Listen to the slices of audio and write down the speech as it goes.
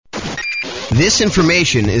This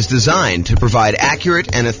information is designed to provide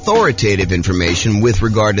accurate and authoritative information with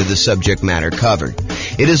regard to the subject matter covered.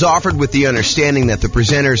 It is offered with the understanding that the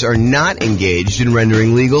presenters are not engaged in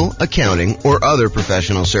rendering legal, accounting, or other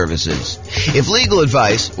professional services. If legal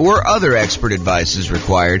advice or other expert advice is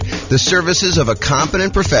required, the services of a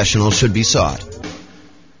competent professional should be sought.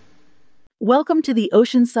 Welcome to the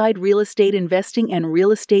Oceanside Real Estate Investing and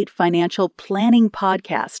Real Estate Financial Planning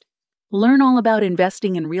Podcast. Learn all about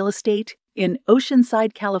investing in real estate in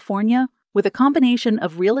Oceanside, California, with a combination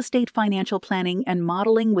of real estate financial planning and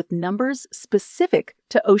modeling with numbers specific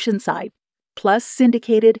to Oceanside, plus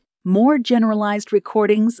syndicated, more generalized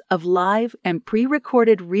recordings of live and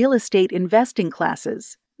pre-recorded real estate investing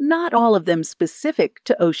classes, not all of them specific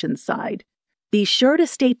to Oceanside. Be sure to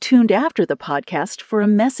stay tuned after the podcast for a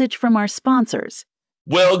message from our sponsors.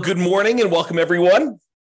 Well, good morning and welcome, everyone.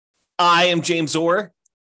 I am James Orr,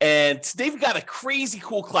 and today we've got a crazy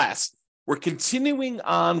cool class. We're continuing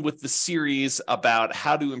on with the series about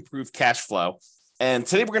how to improve cash flow. And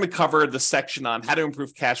today we're going to cover the section on how to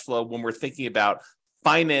improve cash flow when we're thinking about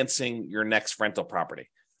financing your next rental property.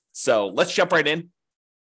 So let's jump right in,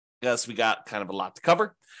 because we got kind of a lot to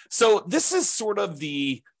cover. So this is sort of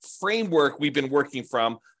the framework we've been working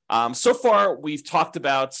from. So far, we've talked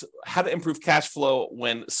about how to improve cash flow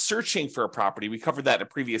when searching for a property. We covered that in a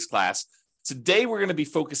previous class. Today, we're going to be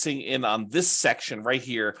focusing in on this section right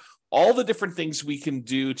here, all the different things we can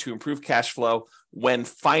do to improve cash flow when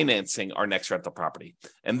financing our next rental property.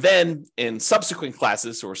 And then in subsequent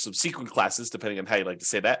classes or subsequent classes, depending on how you like to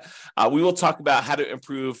say that, we will talk about how to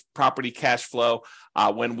improve property cash flow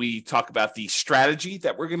when we talk about the strategy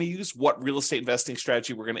that we're going to use, what real estate investing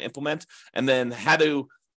strategy we're going to implement, and then how to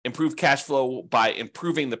improve cash flow by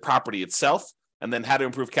improving the property itself, and then how to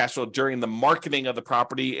improve cash flow during the marketing of the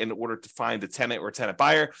property in order to find a tenant or a tenant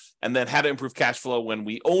buyer, and then how to improve cash flow when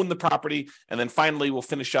we own the property. And then finally, we'll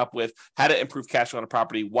finish up with how to improve cash flow on a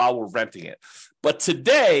property while we're renting it. But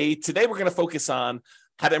today we're going to focus on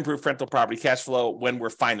how to improve rental property cash flow when we're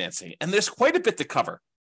financing. And there's quite a bit to cover,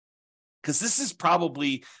 because this is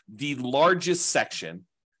probably the largest section.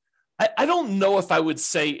 I don't know if I would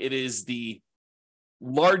say it is the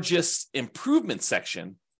largest improvement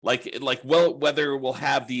section, whether it will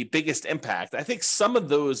have the biggest impact. I think some of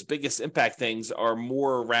those biggest impact things are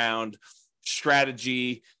more around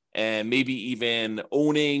strategy and maybe even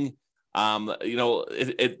owning.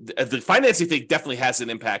 The financing thing definitely has an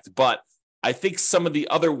impact, but I think some of the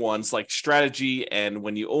other ones like strategy and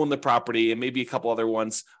when you own the property and maybe a couple other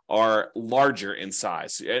ones are larger in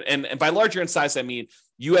size. And by larger in size, I mean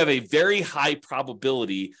you have a very high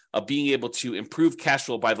probability of being able to improve cash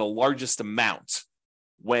flow by the largest amount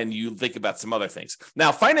when you think about some other things.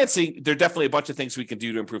 Now, financing, there are definitely a bunch of things we can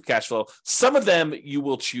do to improve cash flow. Some of them you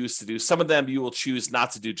will choose to do. Some of them you will choose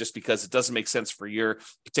not to do just because it doesn't make sense for your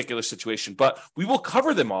particular situation. But we will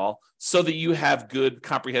cover them all so that you have good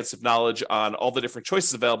comprehensive knowledge on all the different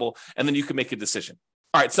choices available, and then you can make a decision.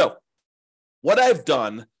 All right, so what I've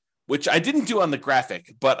done, which I didn't do on the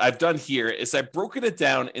graphic, but I've done here, is I've broken it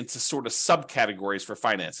down into sort of subcategories for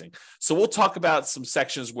financing. So we'll talk about some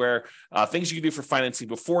sections where things you can do for financing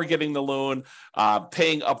before getting the loan,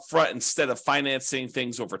 paying upfront instead of financing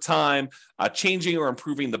things over time, changing or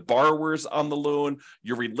improving the borrowers on the loan,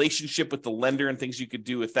 your relationship with the lender and things you could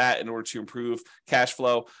do with that in order to improve cash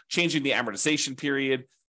flow, changing the amortization period,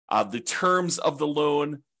 the terms of the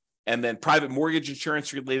loan, and then private mortgage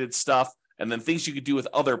insurance related stuff. And then things you could do with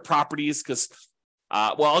other properties, because,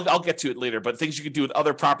 I'll get to it later, but things you could do with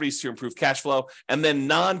other properties to improve cash flow. And then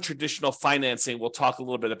non-traditional financing, we'll talk a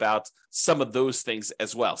little bit about some of those things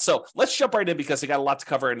as well. So let's jump right in, because I got a lot to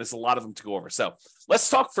cover and there's a lot of them to go over. So let's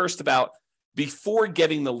talk first about before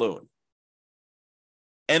getting the loan.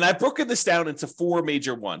 And I've broken this down into four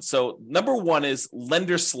major ones. So number one is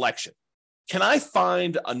lender selection. Can I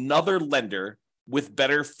find another lender with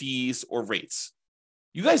better fees or rates?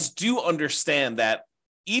 You guys do understand that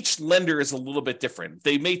each lender is a little bit different.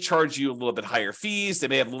 They may charge you a little bit higher fees. They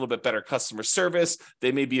may have a little bit better customer service.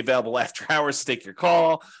 They may be available after hours to take your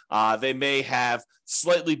call. They may have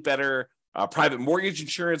slightly better private mortgage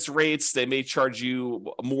insurance rates. They may charge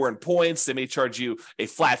you more in points. They may charge you a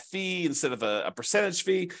flat fee instead of a percentage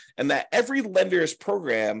fee. And that every lender's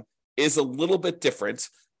program is a little bit different.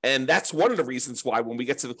 And that's one of the reasons why when we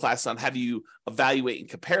get to the class on how do you evaluate and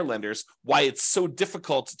compare lenders, why it's so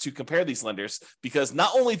difficult to compare these lenders, because not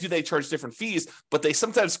only do they charge different fees, but they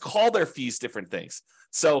sometimes call their fees different things.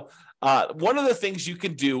 So one of the things you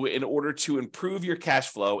can do in order to improve your cash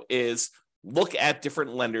flow is look at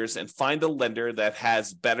different lenders and find a lender that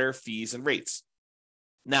has better fees and rates.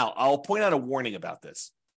 Now, I'll point out a warning about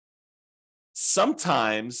this.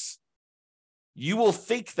 Sometimes you will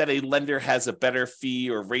think that a lender has a better fee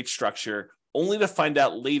or rate structure, only to find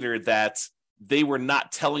out later that they were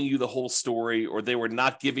not telling you the whole story, or they were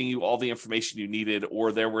not giving you all the information you needed,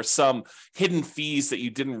 or there were some hidden fees that you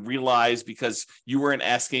didn't realize because you weren't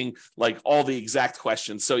asking like all the exact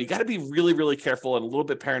questions. So you got to be really, really careful and a little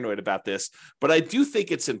bit paranoid about this. But I do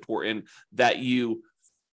think it's important that you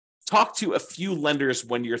talk to a few lenders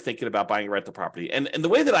when you're thinking about buying a rental property. And the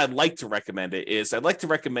way that I'd like to recommend it is I'd like to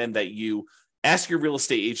recommend that you ask your real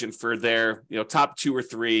estate agent for their, top 2 or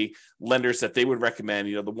 3 lenders that they would recommend,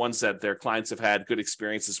 the ones that their clients have had good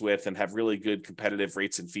experiences with and have really good competitive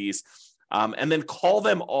rates and fees. And then call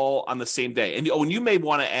them all on the same day. And you may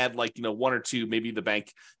want to add 1 or 2, maybe the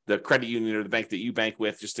bank, the credit union or the bank that you bank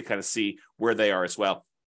with, just to kind of see where they are as well.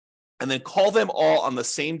 And then call them all on the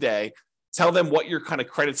same day. Tell them what your kind of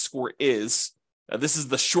credit score is. This is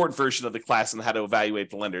the short version of the class on how to evaluate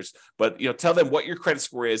the lenders. But tell them what your credit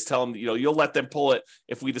score is. Tell them you'll let them pull it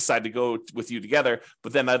if we decide to go with you together.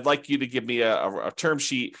 But then I'd like you to give me a term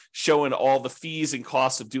sheet showing all the fees and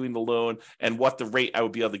costs of doing the loan and what the rate I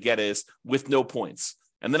would be able to get is with no points.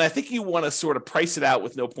 And then I think you want to sort of price it out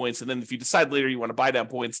with no points. And then if you decide later you want to buy down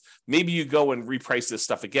points, maybe you go and reprice this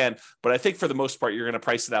stuff again. But I think for the most part, you're going to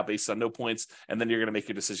price it out based on no points. And then you're going to make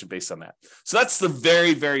your decision based on that. So that's the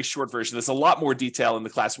very, very short version. There's a lot more detail in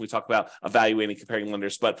the class when we talk about evaluating, comparing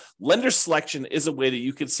lenders. But lender selection is a way that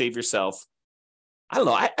you can save yourself, I don't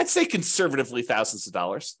know, I'd say conservatively thousands of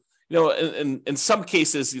dollars. In some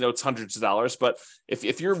cases, it's hundreds of dollars, but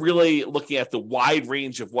if you're really looking at the wide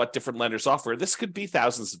range of what different lenders offer, this could be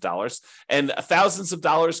thousands of dollars, and thousands of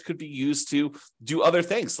dollars could be used to do other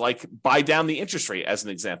things like buy down the interest rate as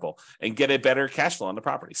an example and get a better cash flow on the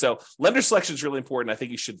property. So lender selection is really important. I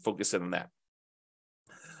think you should focus in on that.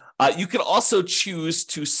 You can also choose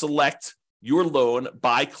to select your loan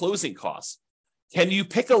by closing costs. Can you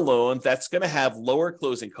pick a loan that's going to have lower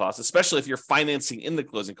closing costs, especially if you're financing in the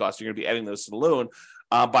closing costs, you're going to be adding those to the loan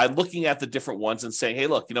by looking at the different ones and saying, hey,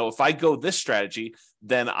 look, if I go this strategy,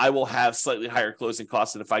 then I will have slightly higher closing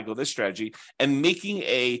costs than if I go this strategy, and making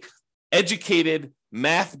a educated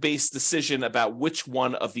math-based decision about which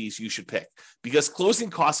one of these you should pick, because closing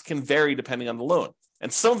costs can vary depending on the loan.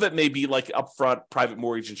 And some of it may be like upfront private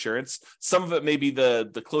mortgage insurance. Some of it may be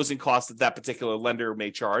the closing costs that particular lender may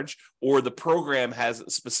charge, or the program has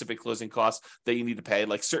specific closing costs that you need to pay,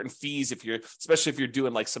 like certain fees, especially if you're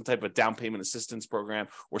doing like some type of down payment assistance program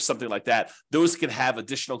or something like that. Those can have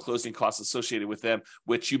additional closing costs associated with them,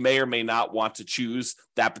 which you may or may not want to choose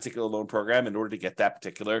that particular loan program in order to get that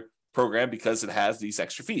particular program because it has these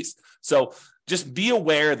extra fees. So just be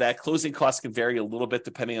aware that closing costs can vary a little bit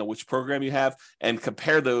depending on which program you have, and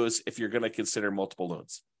compare those if you're going to consider multiple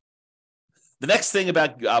loans. The next thing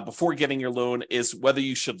about before getting your loan is whether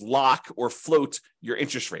you should lock or float your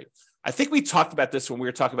interest rate. I think we talked about this when we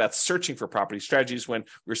were talking about searching for property strategies when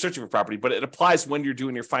we were searching for property, but it applies when you're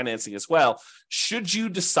doing your financing as well. Should you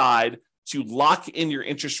decide to lock in your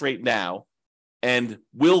interest rate now, and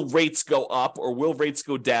will rates go up or will rates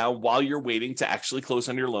go down while you're waiting to actually close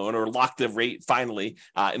on your loan, or lock the rate finally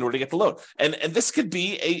in order to get the loan? And this could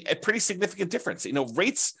be a pretty significant difference.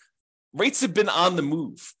 Rates have been on the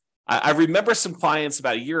move. I remember some clients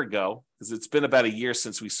about a year ago, because it's been about a year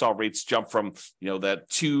since we saw rates jump from, that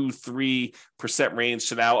 2-3% range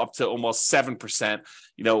to now up to almost 7%.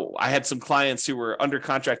 I had some clients who were under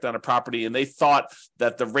contract on a property, and they thought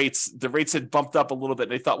that the rates had bumped up a little bit.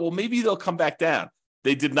 And they thought, well, maybe they'll come back down.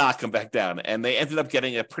 They did not come back down, and they ended up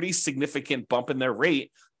getting a pretty significant bump in their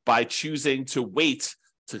rate by choosing to wait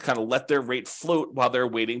to kind of let their rate float while they're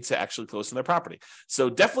waiting to actually close on their property. So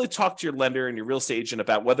definitely talk to your lender and your real estate agent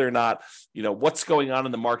about whether or not, what's going on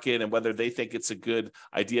in the market and whether they think it's a good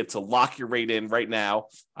idea to lock your rate in right now.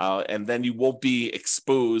 And then you won't be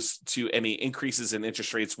exposed to any increases in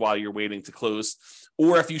interest rates while you're waiting to close,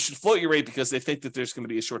 or if you should float your rate because they think that there's going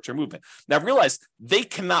to be a short-term movement. Now realize they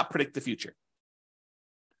cannot predict the future.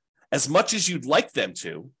 As much as you'd like them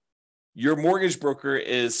to, your mortgage broker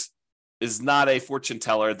is not a fortune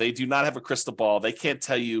teller. They do not have a crystal ball. They can't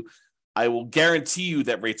tell you, I will guarantee you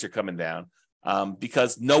that rates are coming down,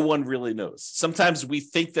 because no one really knows. Sometimes we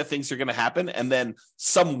think that things are going to happen, and then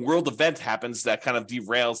some world event happens that kind of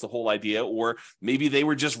derails the whole idea, or maybe they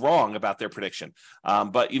were just wrong about their prediction.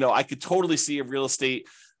 But I could totally see a real estate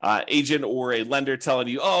agent or a lender telling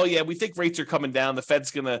you, oh yeah, we think rates are coming down. The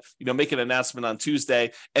Fed's going to, make an announcement on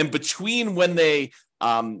Tuesday. And between when they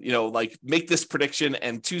like make this prediction,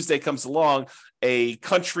 and Tuesday comes along, a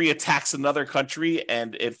country attacks another country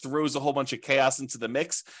and it throws a whole bunch of chaos into the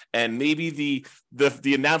mix, and maybe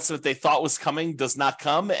the announcement they thought was coming does not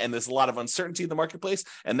come, and there's a lot of uncertainty in the marketplace,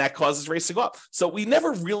 and that causes rates to go up. So we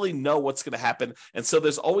never really know what's going to happen, and so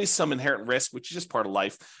there's always some inherent risk, which is just part of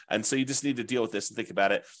life, and so you just need to deal with this and think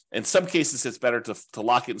about it. In some cases it's better to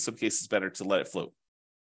lock it, in some cases it's better to let it float.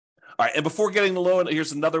 All right, and before getting the loan,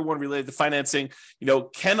 here's another one related to financing.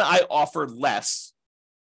 Can I offer less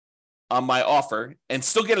on my offer and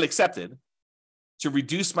still get it accepted to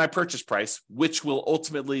reduce my purchase price, which will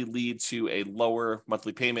ultimately lead to a lower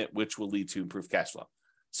monthly payment, which will lead to improved cash flow?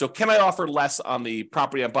 So can I offer less on the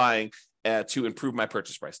property I'm buying to improve my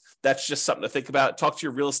purchase price? That's just something to think about. Talk to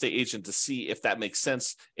your real estate agent to see if that makes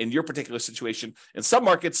sense in your particular situation. In some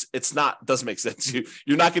markets, doesn't make sense.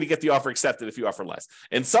 You're not going to get the offer accepted if you offer less.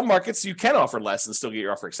 In some markets, you can offer less and still get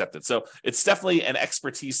your offer accepted. So it's definitely an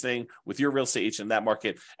expertise thing with your real estate agent in that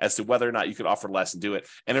market as to whether or not you could offer less and do it.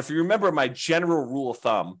 And if you remember my general rule of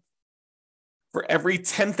thumb, for every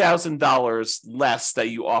 $10,000 less that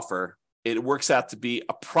you offer, it works out to be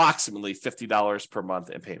approximately $50 per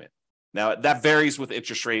month in payment. Now, that varies with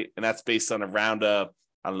interest rate, and that's based on around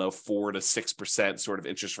 4 to 6% sort of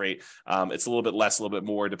interest rate. It's a little bit less, a little bit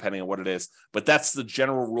more, depending on what it is. But that's the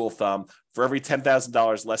general rule of thumb. For every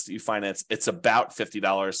 $10,000 less that you finance, it's about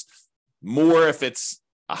 $50 more if it's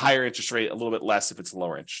a higher interest rate, a little bit less if it's a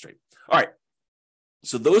lower interest rate. All right.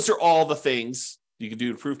 So those are all the things you can do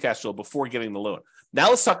to improve cash flow before getting the loan. Now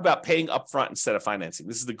let's talk about paying upfront instead of financing.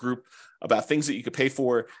 This is the group about things that you could pay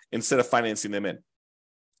for instead of financing them in.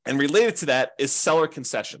 And related to that is seller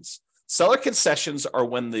concessions. Seller concessions are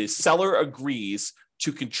when the seller agrees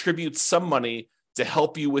to contribute some money to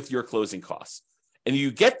help you with your closing costs. And you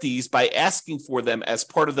get these by asking for them as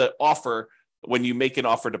part of the offer when you make an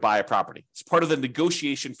offer to buy a property. It's part of the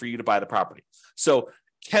negotiation for you to buy the property. So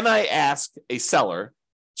can I ask a seller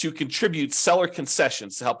to contribute seller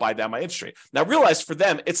concessions to help buy down my interest rate? Now realize for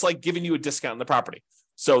them, it's like giving you a discount on the property.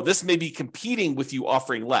 So this may be competing with you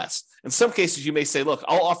offering less. In some cases, you may say, look,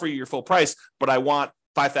 I'll offer you your full price, but I want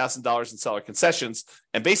 $5,000 in seller concessions.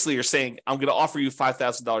 And basically you're saying, I'm going to offer you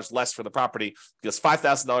 $5,000 less for the property because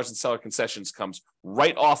 $5,000 in seller concessions comes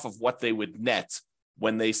right off of what they would net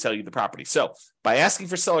when they sell you the property. So by asking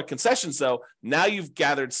for seller concessions, though, now you've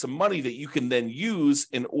gathered some money that you can then use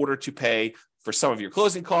in order to pay for some of your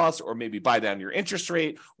closing costs, or maybe buy down your interest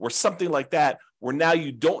rate or something like that, where now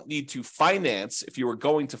you don't need to finance if you were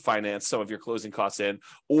going to finance some of your closing costs in,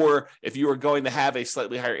 or if you were going to have a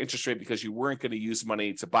slightly higher interest rate because you weren't going to use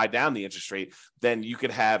money to buy down the interest rate, then you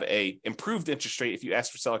could have a improved interest rate if you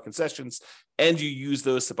ask for seller concessions and you use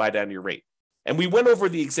those to buy down your rate. And we went over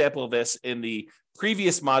the example of this in the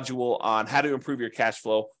previous module on how to improve your cash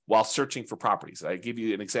flow while searching for properties. I give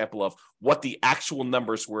you an example of what the actual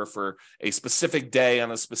numbers were for a specific day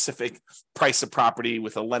on a specific price of property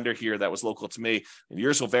with a lender here that was local to me. And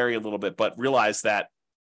yours will vary a little bit, but realize that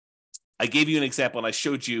I gave you an example and I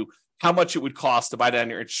showed you how much it would cost to buy down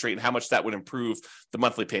your interest rate and how much that would improve the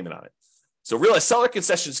monthly payment on it. So realize seller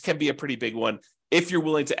concessions can be a pretty big one if you're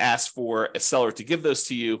willing to ask for a seller to give those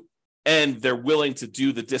to you and they're willing to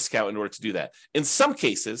do the discount in order to do that. In some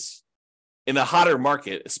cases, in a hotter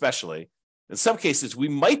market especially, in some cases, we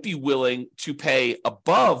might be willing to pay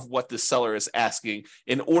above what the seller is asking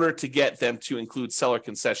in order to get them to include seller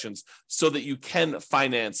concessions so that you can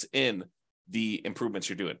finance in the improvements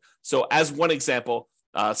you're doing. So as one example,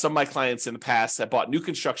 some of my clients in the past have bought new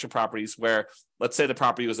construction properties where, let's say the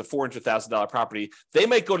property was a $400,000 property. They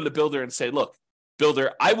might go to the builder and say, look,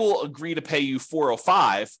 builder, I will agree to pay you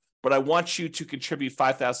 $405,000, but I want you to contribute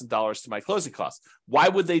 $5,000 to my closing costs. Why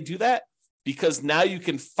would they do that? Because now you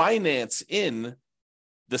can finance in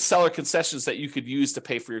the seller concessions that you could use to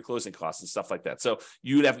pay for your closing costs and stuff like that. So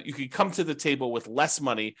you could come to the table with less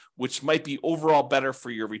money, which might be overall better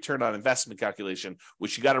for your return on investment calculation,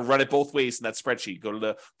 which you got to run it both ways in that spreadsheet. Go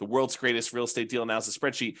to the world's greatest real estate deal analysis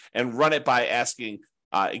spreadsheet and run it by asking,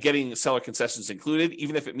 getting seller concessions included,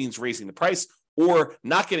 even if it means raising the price, or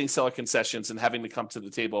not getting seller concessions and having to come to the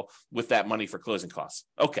table with that money for closing costs.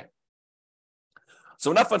 Okay. So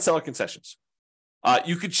enough on seller concessions.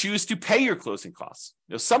 You could choose to pay your closing costs.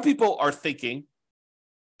 Some people are thinking,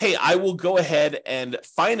 hey, I will go ahead and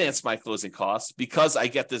finance my closing costs because I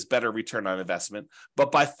get this better return on investment. But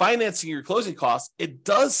by financing your closing costs, it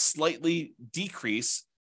does slightly decrease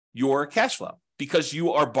your cash flow because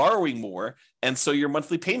you are borrowing more. And so your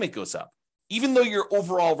monthly payment goes up. Even though your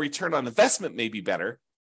overall return on investment may be better,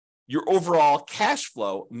 your overall cash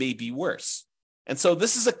flow may be worse. And so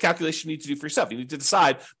this is a calculation you need to do for yourself. You need to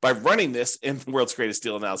decide by running this in the world's greatest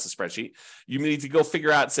deal analysis spreadsheet. You need to go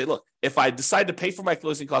figure out and say, look, if I decide to pay for my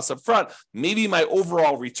closing costs up front, maybe my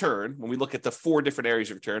overall return, when we look at the 4 different areas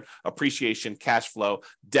of return, appreciation, cash flow,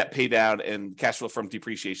 debt pay down, and cash flow from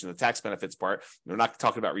depreciation, the tax benefits part. We're not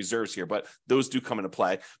talking about reserves here, but those do come into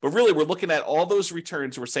play. But really, we're looking at all those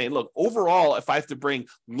returns. We're saying, look, overall, if I have to bring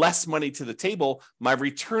less money to the table, my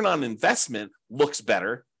return on investment looks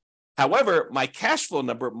better. However, my cash flow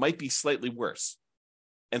number might be slightly worse.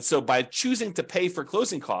 And so by choosing to pay for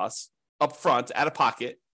closing costs up front, out of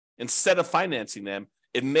pocket, instead of financing them,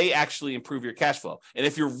 it may actually improve your cash flow. And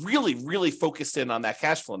if you're really, really focused in on that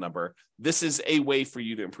cash flow number, this is a way for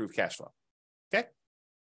you to improve cash flow. Okay?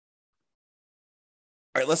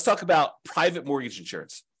 All right, let's talk about private mortgage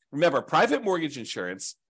insurance. Remember, private mortgage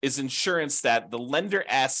insurance is insurance that the lender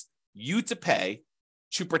asks you to pay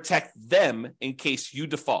to protect them in case you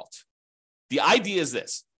default. The idea is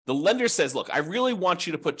this. The lender says, look, I really want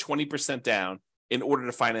you to put 20% down in order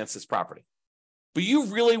to finance this property. But you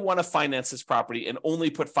really want to finance this property and only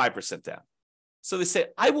put 5% down. So they say,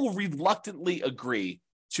 I will reluctantly agree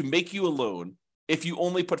to make you a loan if you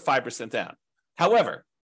only put 5% down. However,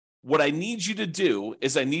 what I need you to do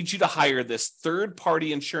is I need you to hire this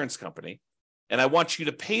third-party insurance company, and I want you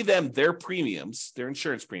to pay them their premiums, their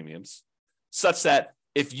insurance premiums, such that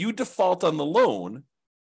if you default on the loan,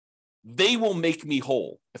 they will make me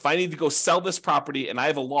whole. If I need to go sell this property and I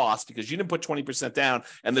have a loss because you didn't put 20% down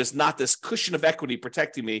and there's not this cushion of equity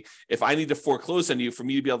protecting me, if I need to foreclose on you for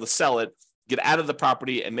me to be able to sell it, get out of the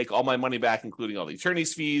property and make all my money back, including all the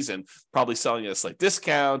attorney's fees and probably selling at a slight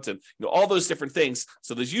discount and all those different things.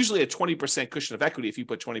 So there's usually a 20% cushion of equity if you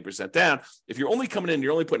put 20% down. If you're only coming in,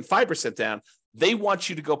 you're only putting 5% down, they want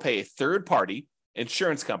you to go pay a third-party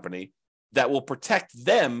insurance company that will protect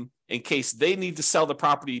them in case they need to sell the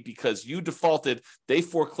property because you defaulted, they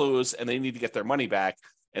foreclose, and they need to get their money back.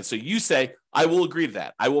 And so you say, I will agree to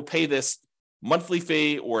that. I will pay this monthly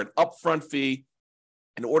fee or an upfront fee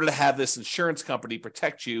in order to have this insurance company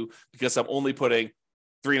protect you because I'm only putting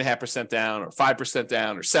 3.5% down or 5%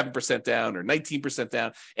 down or 7% down or 19%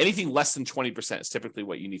 down. Anything less than 20% is typically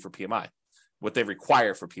what you need for PMI, what they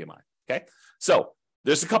require for PMI. Okay. So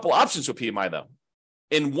there's a couple options with PMI though.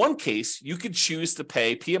 In one case, you could choose to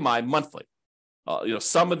pay PMI monthly.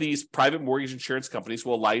 Some of these private mortgage insurance companies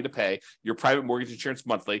will allow you to pay your private mortgage insurance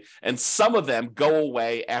monthly, and some of them go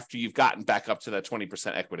away after you've gotten back up to that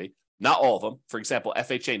 20% equity. Not all of them. For example,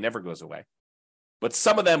 FHA never goes away. But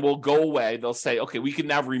some of them will go away. They'll say, okay, we can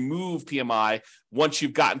now remove PMI once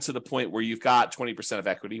you've gotten to the point where you've got 20% of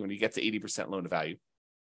equity, when you get to 80% loan to value.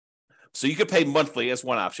 So you could pay monthly as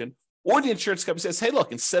one option. Or the insurance company says, hey,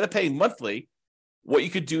 look, instead of paying monthly, what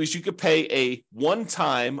you could do is you could pay a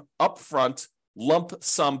one-time upfront lump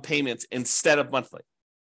sum payment instead of monthly.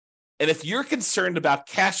 And if you're concerned about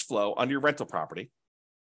cash flow on your rental property,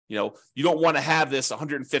 you don't want to have this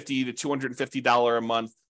 $150 to $250 a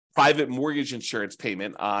month private mortgage insurance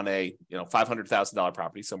payment on a $500,000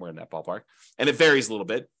 property, somewhere in that ballpark. And it varies a little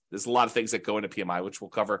bit. There's a lot of things that go into PMI, which we'll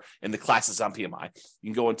cover in the classes on PMI. You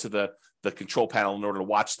can go into the control panel in order to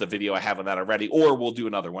watch the video I have on that already, or we'll do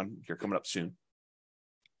another one here coming up soon.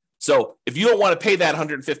 So if you don't want to pay that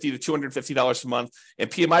 $150 to $250 a month in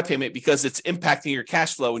PMI payment because it's impacting your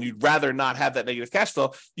cash flow and you'd rather not have that negative cash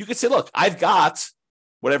flow, you could say, look, I've got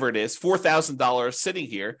whatever it is, $4,000 sitting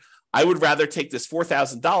here. I would rather take this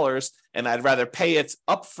 $4,000 and I'd rather pay it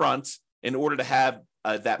upfront in order to have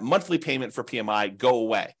that monthly payment for PMI go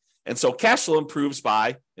away. And so cash flow improves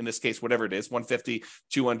by, in this case, whatever it is, $150,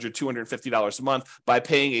 $200, $250 a month by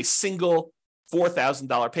paying a single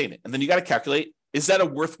 $4,000 payment. And then you got to calculate, is that a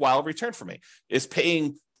worthwhile return for me? Is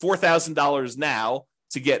paying $4,000 now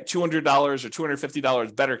to get $200 or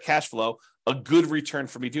 $250 better cash flow a good return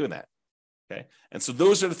for me doing that? Okay. And so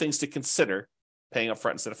those are the things to consider paying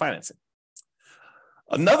upfront instead of financing.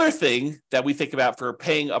 Another thing that we think about for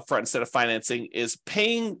paying upfront instead of financing is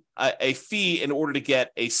paying a fee in order to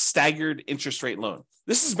get a staggered interest rate loan.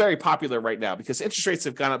 This is very popular right now because interest rates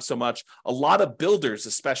have gone up so much. A lot of builders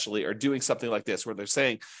especially are doing something like this where they're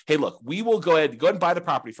saying, hey, look, we will go ahead and buy the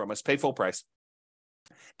property from us, pay full price,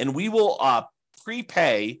 and we will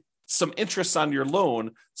prepay some interest on your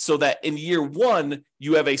loan so that in year one,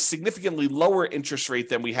 you have a significantly lower interest rate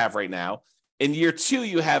than we have right now. In year two,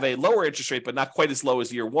 you have a lower interest rate, but not quite as low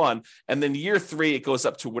as year one. And then year three, it goes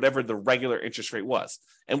up to whatever the regular interest rate was.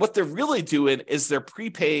 And what they're really doing is they're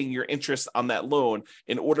prepaying your interest on that loan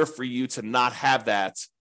in order for you to not have that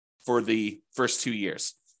for the first 2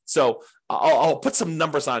 years. So I'll put some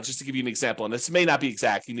numbers on it just to give you an example. And this may not be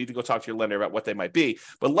exact. You need to go talk to your lender about what they might be.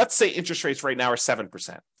 But let's say interest rates right now are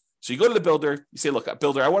 7%. So you go to the builder, you say, look,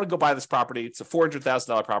 builder, I want to go buy this property. It's a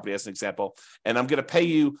 $400,000 property as an example, and I'm going to pay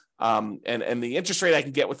you, and the interest rate I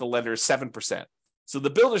can get with the lender is 7%. So the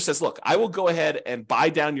builder says, look, I will go ahead and buy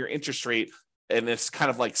down your interest rate, and it's kind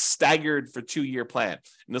of like staggered for 2-year plan.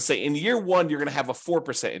 And they'll say in year 1, you're going to have a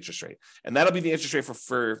 4% interest rate, and that'll be the interest rate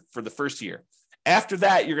for the first year. After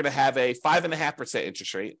that, you're going to have a 5.5%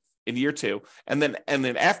 interest rate in year 2. And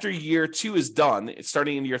then after year 2 is done,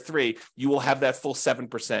 starting in year 3, you will have that full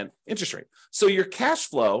 7% interest rate. So your cash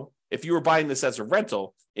flow, if you were buying this as a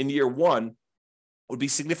rental in year 1, would be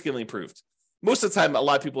significantly improved. Most of the time, a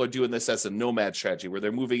lot of people are doing this as a nomad strategy where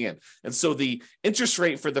they're moving in. And so the interest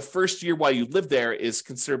rate for the first year while you live there is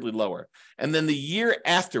considerably lower. And then the year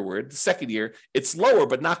afterward, the second year, it's lower,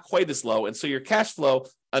 but not quite as low. And so your cash flow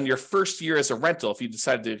on your first year as a rental, if you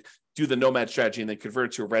decide to do the nomad strategy and then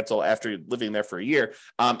convert it to a rental after living there for a year,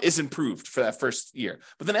 is improved for that first year.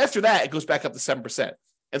 But then after that, it goes back up to 7%.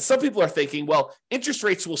 And some people are thinking, well, interest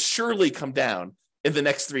rates will surely come down in the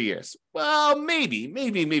next 3 years. Well, maybe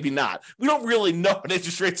not. We don't really know what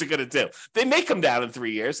interest rates are going to do. They may come down in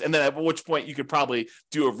 3 years, and then at which point you could probably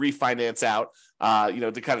do a refinance out,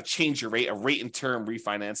 to kind of change your rate, a rate and term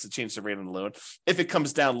refinance to change the rate on the loan, if it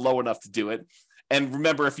comes down low enough to do it. And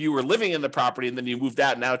remember, if you were living in the property and then you moved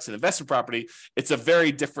out, now it's an investment property, it's a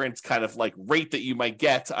very different kind of like rate that you might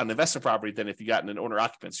get on investment property than if you got in an owner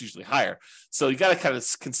occupant. It's usually higher. So you got to kind of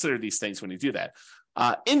consider these things when you do that.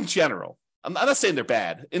 In general, I'm not saying they're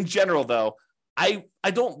bad. In general, though, I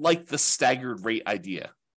don't like the staggered rate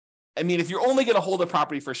idea. I mean, if you're only going to hold a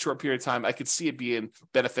property for a short period of time, I could see it being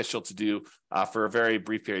beneficial to do for a very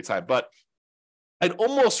brief period of time. But I'd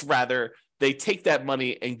almost rather they take that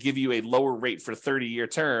money and give you a lower rate for a 30-year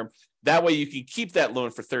term. That way you can keep that loan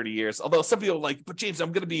for 30 years. Although some people are like, but James,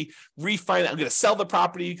 I'm going to be refinance. I'm going to sell the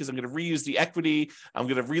property because I'm going to reuse the equity. I'm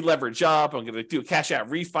going to re-leverage up. I'm going to do a cash out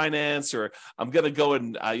refinance, or I'm going to go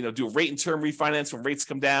and do a rate and term refinance when rates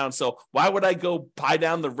come down. So why would I go buy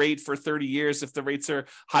down the rate for 30 years if the rates are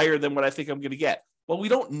higher than what I think I'm going to get? Well, we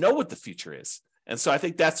don't know what the future is. And so I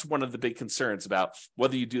think that's one of the big concerns about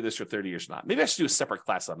whether you do this for 30 years or not. Maybe I should do a separate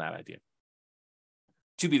class on that idea.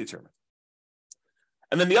 To be determined.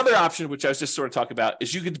 And then the other option, which I was just sort of talking about,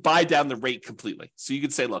 is you could buy down the rate completely. So you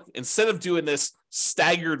could say, look, instead of doing this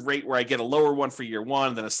staggered rate where I get a lower one for year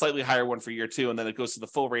 1, then a slightly higher one for year 2, and then it goes to the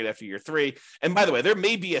full rate after year 3. And by the way, there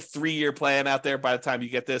may be a 3-year plan out there by the time you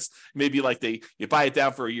get this. Maybe like you buy it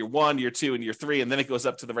down for year 1, year 2, and year 3, and then it goes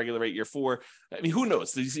up to the regular rate year 4. I mean, who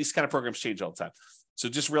knows? These kind of programs change all the time. So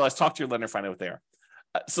just realize, talk to your lender, find out what they are.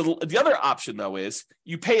 So the other option, though, is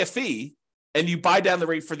you pay a fee and you buy down the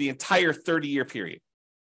rate for the entire 30-year period.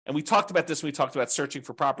 And we talked about this when we talked about searching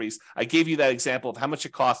for properties. I gave you that example of how much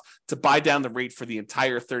it costs to buy down the rate for the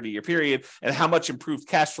entire 30-year period and how much improved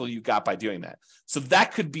cash flow you got by doing that. So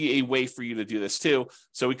that could be a way for you to do this too.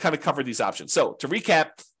 So we kind of covered these options. So to recap,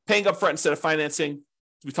 paying up front instead of financing.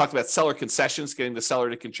 We talked about seller concessions, getting the seller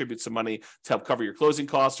to contribute some money to help cover your closing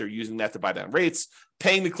costs or using that to buy down rates.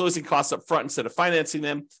 Paying the closing costs up front instead of financing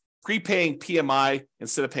them. Prepaying PMI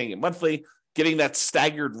instead of paying it monthly. Getting that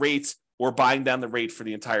staggered rate, or buying down the rate for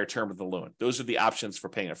the entire term of the loan. Those are the options for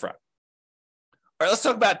paying up front. All right, let's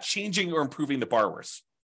talk about changing or improving the borrowers.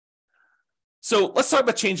 So let's talk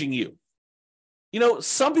about changing you.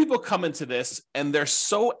 Some people come into this and they're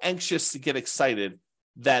so anxious to get excited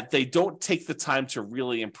that they don't take the time to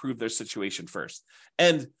really improve their situation first.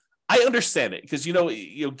 And I understand it because,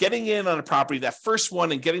 getting in on a property, that first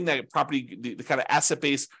one, and getting that property, the kind of asset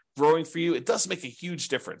base growing for you, it does make a huge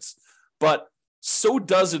difference. But so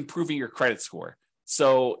does improving your credit score.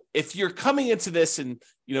 So if you're coming into this and,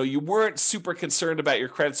 you weren't super concerned about your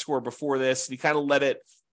credit score before this, and you kind of let it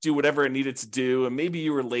do whatever it needed to do, and maybe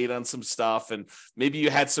you were late on some stuff, and maybe you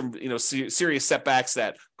had some, serious setbacks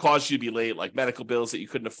that caused you to be late, like medical bills that you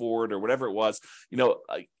couldn't afford or whatever it was,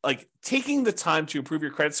 like taking the time to improve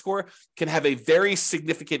your credit score can have a very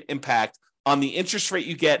significant impact on the interest rate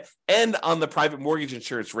you get and on the private mortgage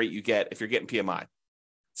insurance rate you get if you're getting PMI.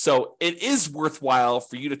 So it is worthwhile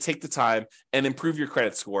for you to take the time and improve your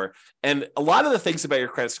credit score. And a lot of the things about your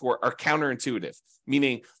credit score are counterintuitive,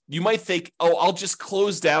 meaning you might think, oh, I'll just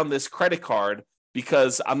close down this credit card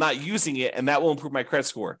because I'm not using it and that will improve my credit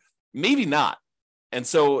score. Maybe not. And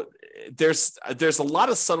so there's a lot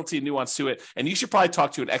of subtlety and nuance to it. And you should probably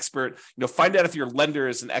talk to an expert, find out if your lender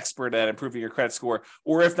is an expert at improving your credit score,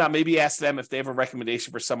 or if not, maybe ask them if they have a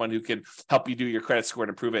recommendation for someone who can help you do your credit score and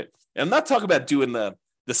improve it. And I'm not talking about doing the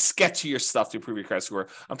sketchier stuff to improve your credit score.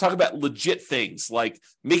 I'm talking about legit things like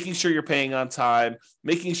making sure you're paying on time,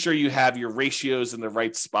 making sure you have your ratios in the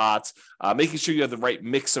right spots, making sure you have the right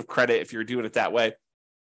mix of credit if you're doing it that way.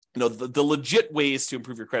 the legit ways to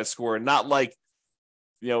improve your credit score, and not like,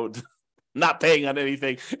 not paying on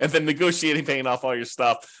anything and then negotiating paying off all your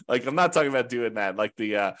stuff. Like, I'm not talking about doing that, like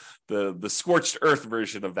the scorched earth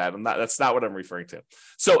version of that. That's not what I'm referring to.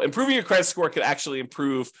 So improving your credit score could actually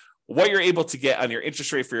improve what you're able to get on your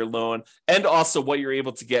interest rate for your loan, and also what you're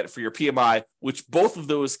able to get for your PMI, which both of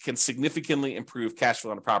those can significantly improve cash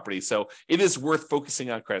flow on a property. So it is worth focusing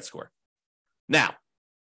on credit score. Now,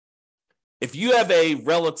 if you have a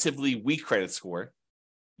relatively weak credit score,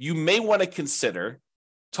 you may want to consider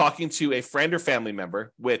talking to a friend or family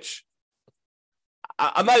member, which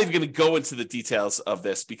I'm not even going to go into the details of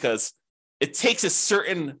this, because it takes a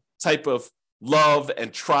certain type of love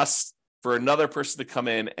and trust for another person to come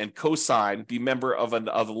in and co-sign, be member of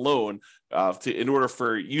a loan in order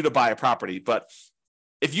for you to buy a property. But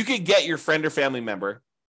if you can get your friend or family member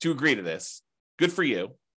to agree to this, good for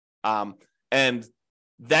you. And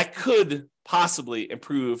that could possibly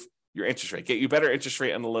improve your interest rate, get you better interest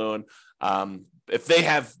rate on the loan. If they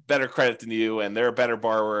have better credit than you and they're a better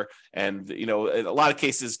borrower, and in a lot of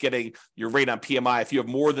cases, getting your rate on PMI, if you have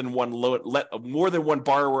more than one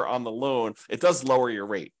borrower on the loan, it does lower your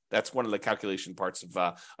rate. That's one of the calculation parts of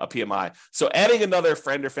a PMI. So adding another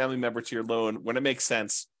friend or family member to your loan when it makes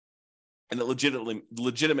sense, and it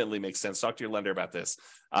legitimately makes sense, talk to your lender about this.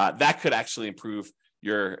 That could actually improve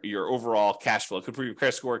your overall cash flow. It could improve your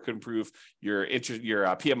credit score. It could improve your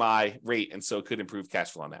PMI rate, and so it could improve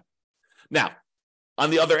cash flow on that. Now, on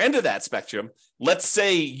the other end of that spectrum, let's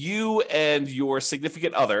say you and your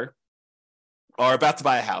significant other are about to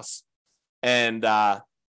buy a house, and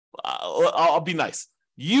I'll be nice.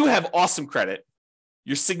 You have awesome credit.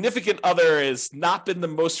 Your significant other has not been the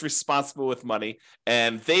most responsible with money,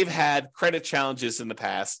 and they've had credit challenges in the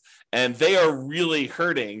past, and they are really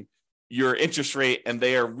hurting your interest rate, and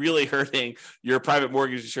they are really hurting your private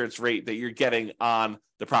mortgage insurance rate that you're getting on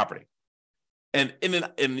the property. And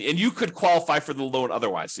you could qualify for the loan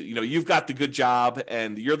otherwise. You've got the good job,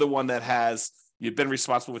 and you're the one you've been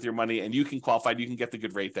responsible with your money, and you can qualify, you can get the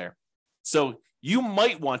good rate there. So you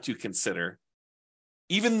might want to consider,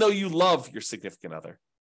 even though you love your significant other,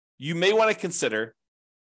 you may want to consider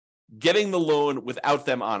getting the loan without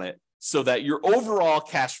them on it, so that your overall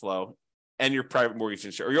cash flow and your private mortgage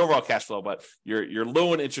insurance, or your overall cash flow, but your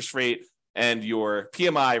loan interest rate and your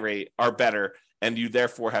PMI rate are better, and you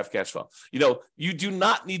therefore have cash flow. You do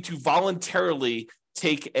not need to voluntarily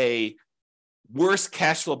take a worse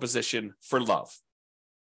cash flow position for love.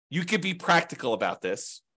 You could be practical about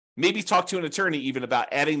this. Maybe talk to an attorney even about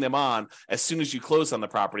adding them on as soon as you close on the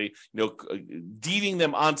property, deeding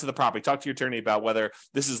them onto the property. Talk to your attorney about whether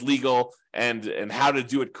this is legal and how to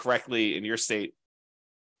do it correctly in your state.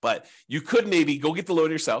 But you could maybe go get the loan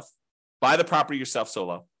yourself, buy the property yourself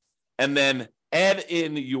solo, and then add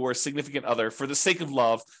in your significant other for the sake of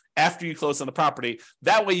love after you close on the property.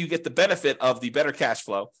 That way you get the benefit of the better cash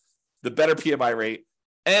flow, the better PMI rate,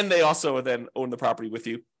 and they also then own the property with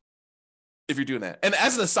you if you're doing that. And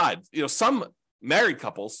as an aside, some married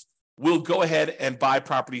couples will go ahead and buy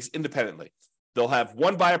properties independently. They'll have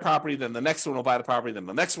one buy a property, then the next one will buy the property, then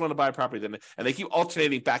the next one will buy a property, and they keep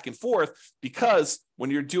alternating back and forth, because when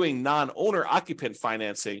you're doing non-owner occupant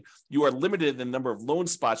financing, you are limited in the number of loan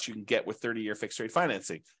spots you can get with 30-year fixed rate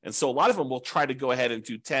financing. And so a lot of them will try to go ahead and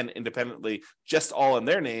do 10 independently, just all in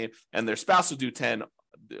their name, and their spouse will do 10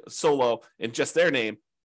 solo in just their name.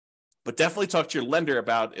 But definitely talk to your lender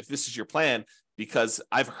about if this is your plan, because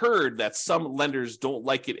I've heard that some lenders don't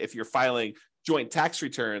like it if you're filing joint tax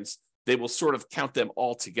returns. They will sort of count them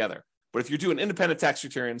all together. But if you're doing independent tax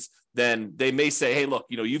returns, then they may say, hey, look,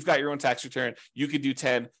 you've got your own tax return. You could do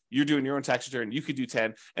 10. You're doing your own tax return. You could do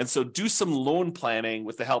 10. And so do some loan planning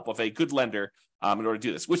with the help of a good lender in order to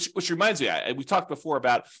do this, which reminds me, we talked before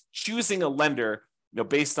about choosing a lender,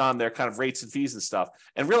 based on their kind of rates and fees and stuff,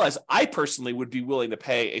 and realize I personally would be willing to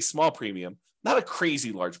pay a small premium, not a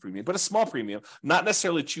crazy large premium, but a small premium, not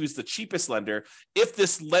necessarily choose the cheapest lender if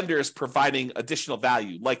this lender is providing additional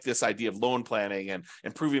value, like this idea of loan planning and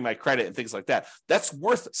improving my credit and things like that. That's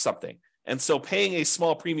worth something. And so paying a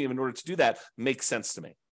small premium in order to do that makes sense to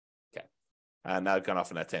me. Okay. Now I've gone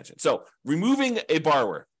off on that tangent. So removing a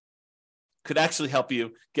borrower could actually help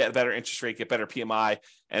you get a better interest rate, get better PMI.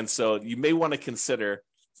 And so you may want to consider,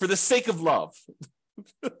 for the sake of love,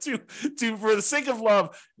 for the sake of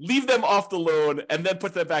love, leave them off the loan and then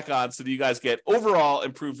put them back on, so that you guys get overall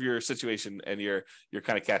improve your situation and your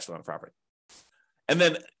kind of cash flow on the property. And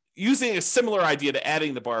then using a similar idea to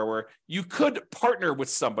adding the borrower, you could partner with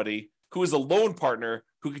somebody who is a loan partner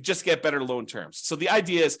who could just get better loan terms. So the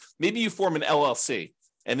idea is maybe you form an LLC,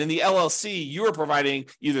 And in the LLC, you are providing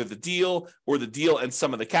either the deal and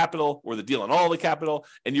some of the capital or the deal and all the capital.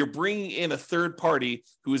 And you're bringing in a third party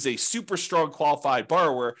who is a super strong qualified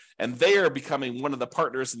borrower. And they are becoming one of the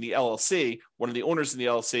partners in the LLC, one of the owners in the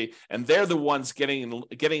LLC. And they're the ones getting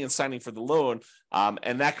and signing for the loan.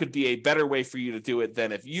 And that could be a better way for you to do it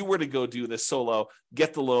than if you were to go do this solo,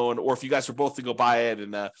 get the loan, or if you guys were both to go buy it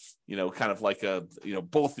and, kind of like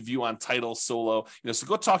both of you on title solo, so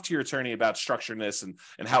go talk to your attorney about structuring this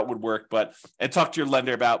and how it would work, and talk to your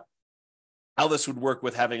lender about how this would work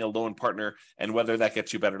with having a loan partner and whether that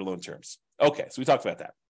gets you better loan terms. Okay, so we talked about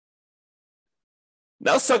that.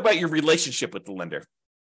 Now let's talk about your relationship with the lender.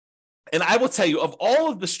 And I will tell you, of all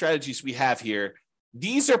of the strategies we have here,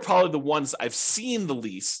 these are probably the ones I've seen the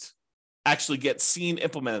least, actually get seen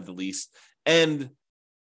implemented the least, and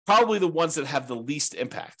probably the ones that have the least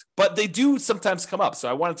impact. But they do sometimes come up, so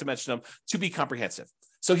I wanted to mention them to be comprehensive.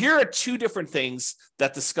 So here are two different things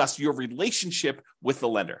that discuss your relationship with the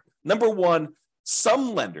lender. Number one,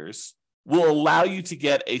 some lenders will allow you to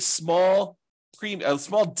get a small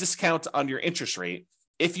discount on your interest rate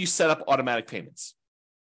if you set up automatic payments.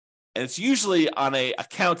 And it's usually on an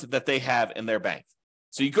account that they have in their bank.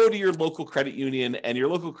 So you go to your local credit union, and your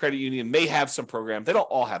local credit union may have some program. They don't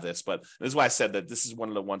all have this, but this is why I said that this is one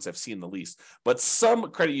of the ones I've seen the least. But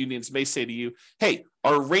some credit unions may say to you, hey,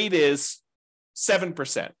 our rate is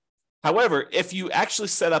 7%. However, if you actually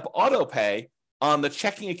set up auto pay on the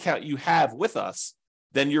checking account you have with us,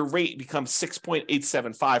 then your rate becomes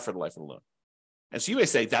 6.875 for the life of the loan. And so you may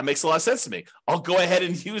say, that makes a lot of sense to me. I'll go ahead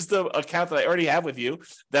and use the account that I already have with you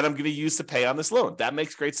that I'm going to use to pay on this loan. That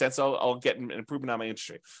makes great sense. I'll get an improvement on my interest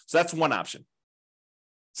rate. So that's one option.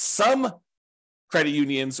 Some credit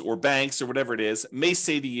unions or banks or whatever it is may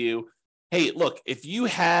say to you, hey, look, if you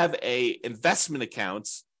have a investment account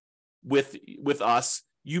with us,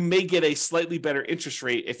 you may get a slightly better interest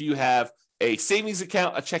rate if you have a savings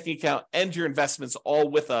account, a checking account, and your investments all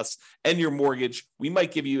with us and your mortgage. We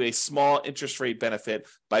might give you a small interest rate benefit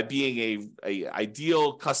by being a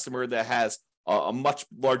ideal customer that has a much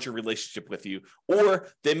larger relationship with you. Or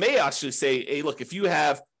they may actually say, hey, look, if you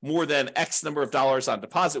have more than X number of dollars on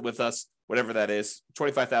deposit with us, whatever that is,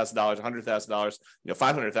 $25,000, $100,000,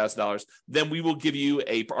 $500,000, then we will give you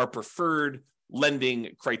our preferred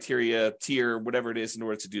lending criteria, tier, whatever it is, in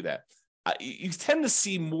order to do that. You tend to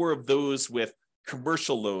see more of those with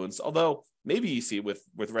commercial loans, although maybe you see it with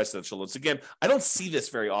residential loans. Again, I don't see this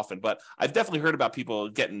very often, but I've definitely heard about people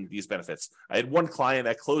getting these benefits. I had one client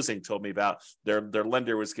at closing told me about their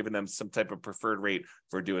lender was giving them some type of preferred rate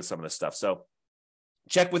for doing some of this stuff. So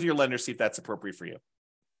check with your lender, see if that's appropriate for you.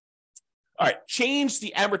 All right, change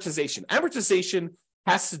the amortization. Amortization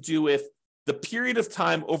has to do with the period of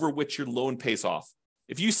time over which your loan pays off.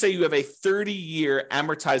 If you say you have a 30-year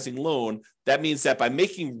amortizing loan, that means that by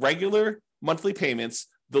making regular monthly payments,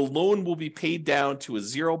 the loan will be paid down to a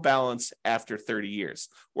zero balance after 30 years.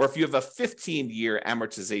 Or if you have a 15-year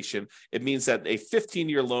amortization, it means that a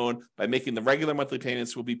 15-year loan, by making the regular monthly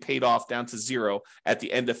payments, will be paid off down to zero at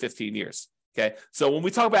the end of 15 years. Okay, so when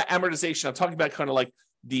we talk about amortization, I'm talking about kind of like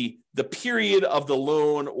the period of the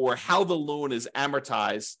loan or how the loan is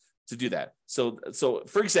amortized to do that. So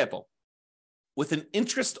for example, with an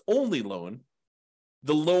interest-only loan,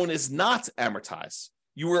 the loan is not amortized.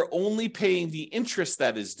 You are only paying the interest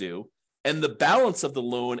that is due, and the balance of the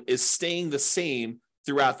loan is staying the same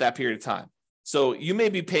throughout that period of time. So you may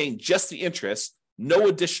be paying just the interest, no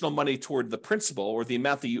additional money toward the principal or the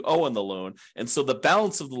amount that you owe on the loan, and so the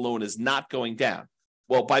balance of the loan is not going down.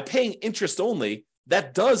 Well, by paying interest only,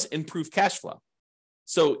 that does improve cash flow.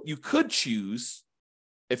 So you could choose,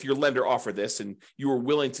 if your lender offered this and you were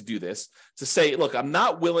willing to do this, to say, look, I'm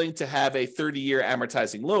not willing to have a 30-year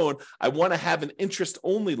amortizing loan. I want to have an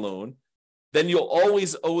interest-only loan. Then you'll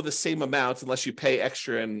always owe the same amount unless you pay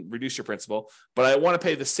extra and reduce your principal. But I want to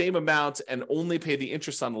pay the same amount and only pay the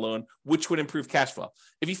interest on the loan, which would improve cash flow.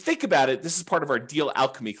 If you think about it, this is part of our deal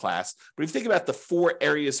alchemy class. But if you think about the 4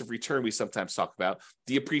 areas of return we sometimes talk about,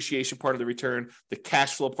 the appreciation part of the return, the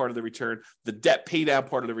cash flow part of the return, the debt pay down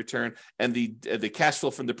part of the return, and the cash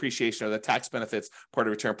flow from depreciation or the tax benefits part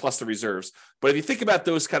of the return, plus the reserves. But if you think about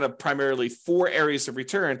those kind of primarily 4 areas of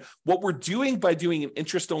return, what we're doing by doing an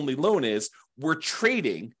interest-only loan is we're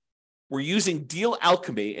using deal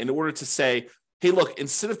alchemy in order to say, hey, look,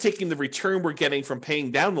 instead of taking the return we're getting from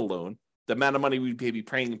paying down the loan, the amount of money we'd be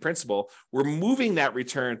paying in principal, we're moving that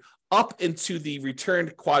return up into the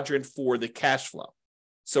return quadrant for the cash flow.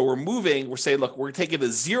 So we're saying, look, we're taking a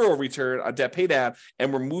 0 return on debt pay down,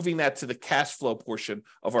 and we're moving that to the cash flow portion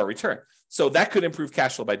of our return. So that could improve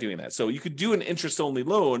cash flow by doing that. So you could do an interest-only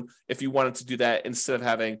loan if you wanted to do that instead of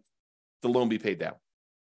having the loan be paid down.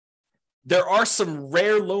 There are some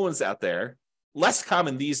rare loans out there, less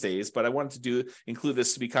common these days, but I wanted to include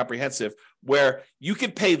this to be comprehensive, where you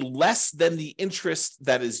can pay less than the interest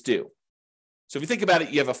that is due. So if you think about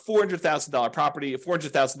it, you have a $400,000 property, a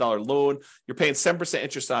 $400,000 loan, you're paying 7%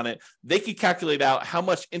 interest on it. They can calculate out how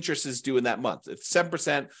much interest is due in that month. It's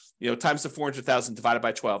 7%, times the 400,000 divided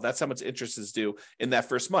by 12. That's how much interest is due in that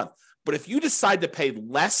first month. But if you decide to pay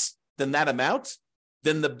less than that amount,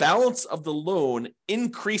 then the balance of the loan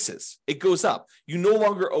increases. It goes up. You no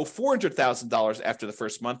longer owe $400,000 after the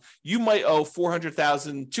first month. You might owe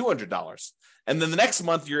 $400,200. And then the next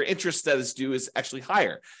month, your interest that is due is actually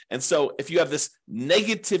higher. And so if you have this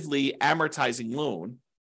negatively amortizing loan,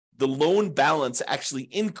 the loan balance actually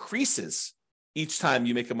increases each time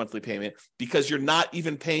you make a monthly payment because you're not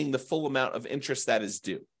even paying the full amount of interest that is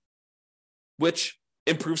due, which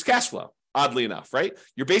improves cash flow, oddly enough, right?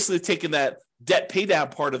 You're basically taking that debt pay down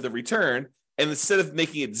part of the return, and instead of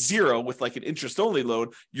making it zero with like an interest-only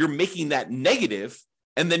loan, you're making that negative.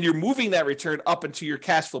 And then you're moving that return up into your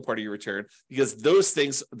cash flow part of your return, because those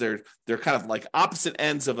things, they're kind of like opposite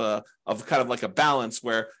ends of kind of like a balance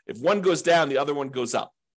where if one goes down, the other one goes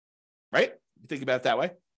up, right? You think about it that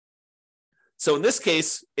way. So in this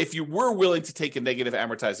case, if you were willing to take a negative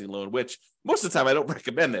amortizing loan, which most of the time I don't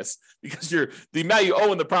recommend this because the amount you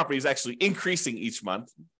owe in the property is actually increasing each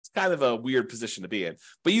month. It's kind of a weird position to be in,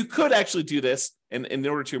 but you could actually do this in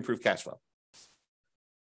order to improve cash flow.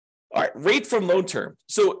 All right, rate from loan term.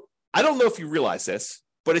 So I don't know if you realize this,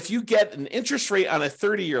 but if you get an interest rate on a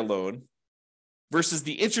 30-year loan versus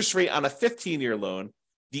the interest rate on a 15-year loan,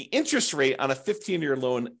 the interest rate on a 15-year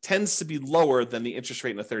loan tends to be lower than the interest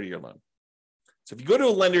rate in a 30-year loan. So if you go to a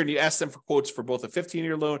lender and you ask them for quotes for both a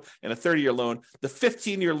 15-year loan and a 30-year loan, the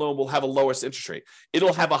 15-year loan will have a lowest interest rate.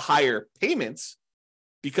 It'll have a higher payments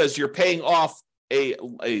because you're paying off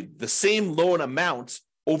the same loan amount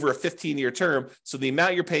over a 15-year term. So the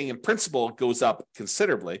amount you're paying in principal goes up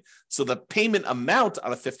considerably. So the payment amount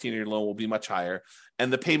on a 15-year loan will be much higher,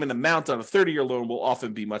 and the payment amount on a 30-year loan will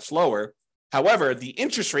often be much lower. However, the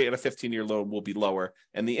interest rate on a 15-year loan will be lower,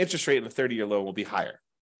 and the interest rate on a 30-year loan will be higher.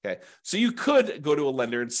 Okay, so you could go to a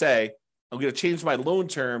lender and say, I'm going to change my loan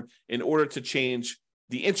term in order to change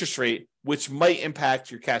the interest rate, which might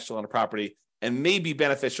impact your cash flow on a property and may be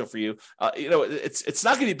beneficial for you. It's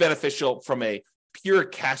not going to be beneficial from a pure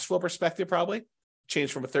cash flow perspective, probably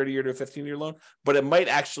change from a 30-year to a 15-year loan, but it might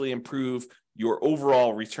actually improve your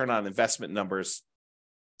overall return on investment numbers.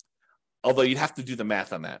 Although you'd have to do the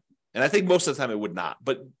math on that. And I think most of the time it would not,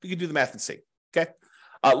 but you can do the math and see. Okay.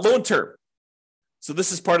 Loan term. So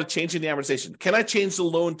this is part of changing the amortization. Can I change the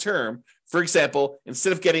loan term? For example,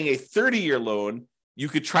 instead of getting a 30-year loan, you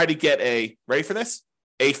could try to get ready for this?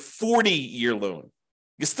 A 40-year loan.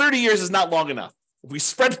 Because 30 years is not long enough. If we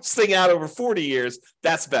spread this thing out over 40 years,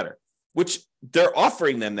 that's better, which they're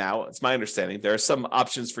offering them now. It's my understanding. There are some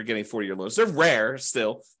options for getting 40-year loans. They're rare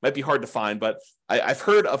still, might be hard to find, but I've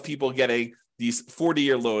heard of people getting these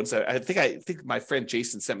 40-year loans. I think my friend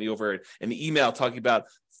Jason sent me over an email talking about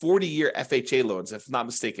 40-year FHA loans, if I'm not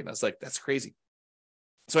mistaken. I was like, that's crazy.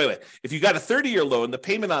 So anyway, if you got a 30-year loan, the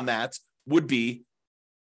payment on that would be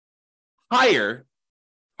higher.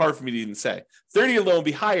 Hard for me to even say. 30-year loan would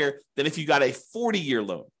be higher than if you got a 40-year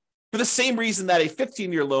loan, for the same reason that a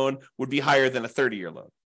 15-year loan would be higher than a 30-year loan,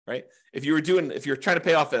 right? If you're trying to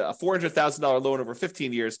pay off a $400,000 loan over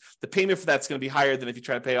 15 years, the payment for that's going to be higher than if you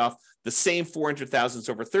try to pay off the same $400,000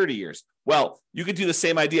 over 30 years. Well, you could do the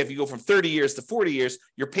same idea. If you go from 30 years to 40 years,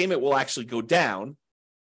 your payment will actually go down.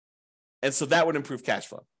 And so that would improve cash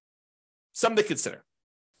flow. Something to consider.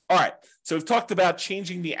 All right. So we've talked about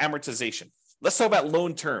changing the amortization. Let's talk about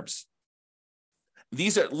loan terms.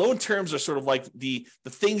 Loan terms are sort of like the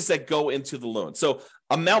things that go into the loan. So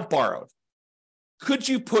amount borrowed. Could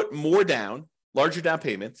you put more down, larger down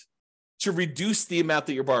payment, to reduce the amount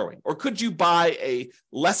that you're borrowing? Or could you buy a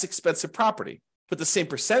less expensive property, put the same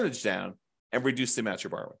percentage down, and reduce the amount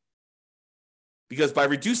you're borrowing? Because by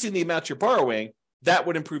reducing the amount you're borrowing, that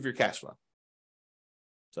would improve your cash flow.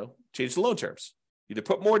 So change the loan terms. Either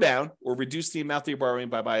put more down or reduce the amount that you're borrowing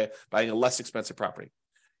by buying a less expensive property.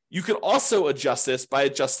 You could also adjust this by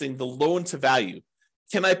adjusting the loan to value.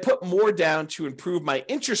 Can I put more down to improve my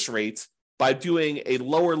interest rates by doing a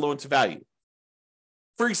lower loan to value?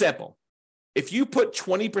 For example, if you put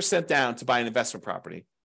 20% down to buy an investment property,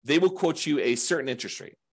 they will quote you a certain interest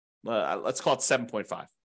rate. Let's call it 7.5.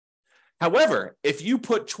 However, if you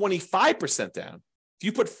put 25% down, if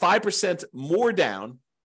you put 5% more down,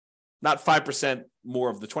 not 5% more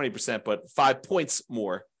of the 20%, but 5 points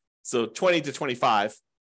more. So 20 to 25.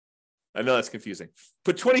 I know that's confusing.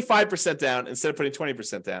 Put 25% down instead of putting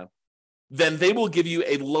 20% down. then they will give you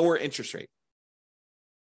a lower interest rate.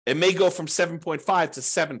 It may go from 7.5 to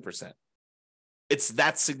 7%. It's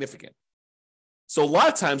that significant. So a lot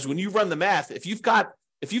of times when you run the math, if you've got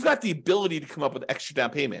the ability to come up with extra down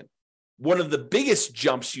payment, one of the biggest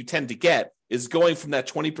jumps you tend to get is going from that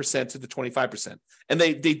 20% to the 25%. And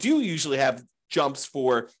they do usually have jumps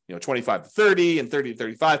for 25 to 30 and 30 to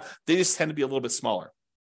 35. They just tend to be a little bit smaller.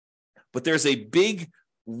 But there's a big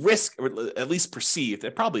risk, or at least perceived,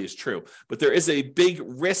 it probably is true, but there is a big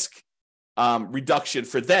risk reduction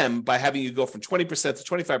for them by having you go from 20% to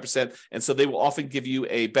 25%. And so they will often give you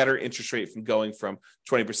a better interest rate from going from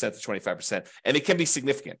 20% to 25%. And it can be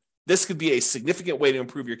significant. This could be a significant way to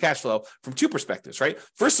improve your cash flow from two perspectives, right?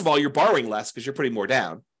 First of all, you're borrowing less because you're putting more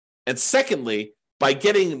down. And secondly, by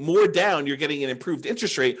getting more down, you're getting an improved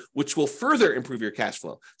interest rate, which will further improve your cash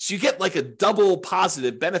flow. So you get like a double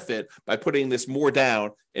positive benefit by putting this more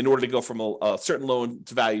down in order to go from a certain loan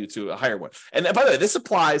to value to a higher one. And by the way, this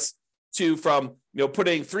applies to from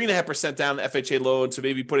putting 3.5% down an FHA loan to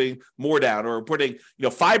maybe putting more down, or putting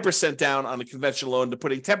 5% down on a conventional loan to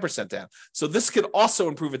putting 10% down. So this could also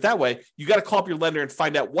improve it that way. You got to call up your lender and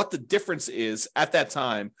find out what the difference is at that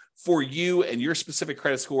time for you and your specific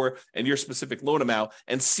credit score and your specific loan amount,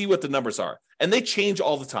 and see what the numbers are. And they change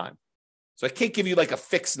all the time. So I can't give you like a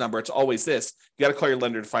fixed number. It's always this. You got to call your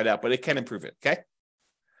lender to find out, but it can improve it. Okay.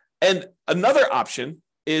 And another option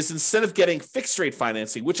is, instead of getting fixed rate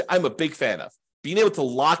financing, which I'm a big fan of, being able to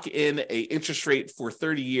lock in a interest rate for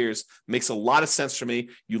 30 years makes a lot of sense for me.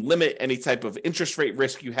 You limit any type of interest rate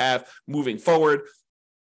risk you have moving forward.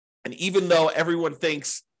 And even though everyone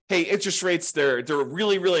thinks, hey, interest rates, they're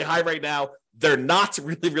really, really high right now, they're not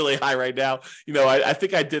really, really high right now. I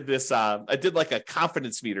think I did this. I did like a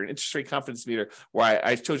confidence meter, an interest rate confidence meter, where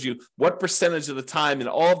I told you what percentage of the time in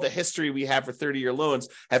all of the history we have for 30-year loans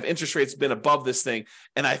have interest rates been above this thing.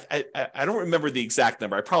 And I don't remember the exact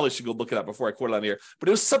number. I probably should go look it up before I quote it on here. But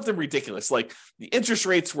it was something ridiculous. Like the interest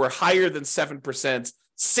rates were higher than 7%,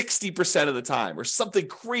 60% of the time, or something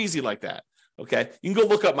crazy like that. Okay, you can go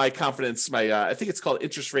look up my confidence, I think it's called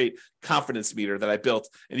interest rate confidence meter that I built,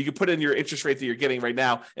 and you can put in your interest rate that you're getting right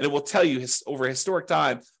now, and it will tell you over historic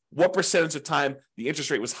time what percentage of time the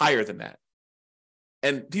interest rate was higher than that.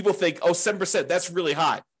 And people think, 7%, that's really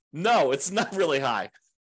high. No, it's not really high.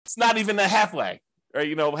 It's not even a halfway.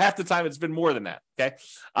 Right? Half the time it's been more than that. Okay,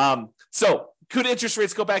 so could interest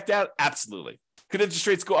rates go back down? Absolutely. Could interest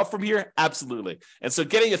rates go up from here? Absolutely. And so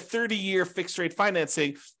getting a 30-year fixed rate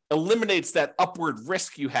financing eliminates that upward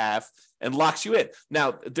risk you have and locks you in.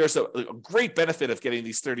 Now, there's a great benefit of getting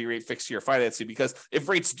these 30-year fixed year financing, because if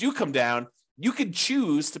rates do come down, you can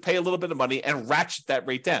choose to pay a little bit of money and ratchet that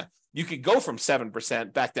rate down. You could go from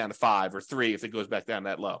 7% back down to 5 or 3 if it goes back down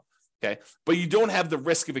that low. Okay, but you don't have the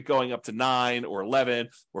risk of it going up to 9 or 11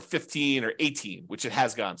 or 15 or 18, which it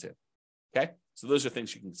has gone to. Okay, so those are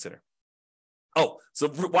things you can consider. So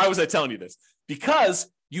why was I telling you this? Because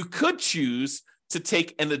you could choose to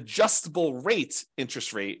take an adjustable rate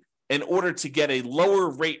interest rate in order to get a lower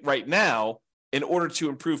rate right now in order to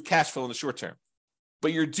improve cash flow in the short term.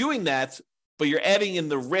 But you're doing that, but you're adding in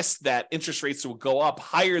the risk that interest rates will go up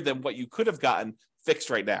higher than what you could have gotten fixed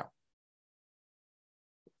right now.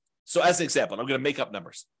 So as an example, I'm going to make up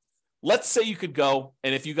numbers. Let's say you could go,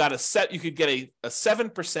 and if you got you could get a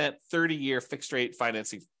 7% 30-year fixed rate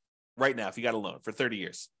financing right now if you got a loan for 30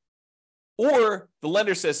 years. Or the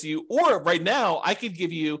lender says to you, or right now, I could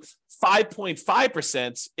give you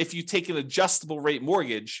 5.5% if you take an adjustable rate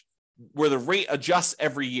mortgage where the rate adjusts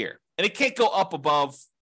every year. And it can't go up above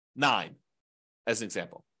 9, as an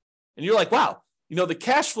example. And you're like, wow, the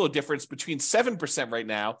cash flow difference between 7% right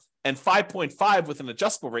now and 5.5 with an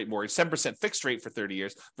adjustable rate mortgage, 7% fixed rate for 30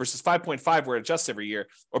 years versus 5.5 where it adjusts every year,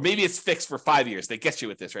 or maybe it's fixed for 5 years. They get you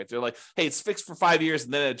with this, right? They're like, hey, it's fixed for 5 years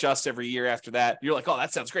and then it adjusts every year after that. You're like, oh,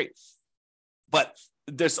 that sounds great. But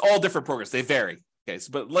there's all different programs. They vary. Okay,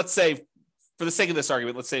 but let's say, for the sake of this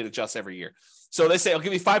argument, let's say it adjusts every year. So they say, I'll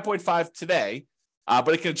give you 5.5 today, but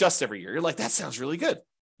it can adjust every year. You're like, that sounds really good.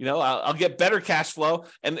 I'll get better cash flow,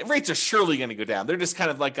 and the rates are surely going to go down. They're just kind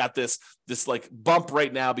of like got this like bump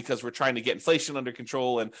right now because we're trying to get inflation under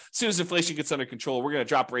control. And as soon as inflation gets under control, we're going to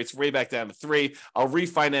drop rates way back down to 3. I'll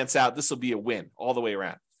refinance out. This will be a win all the way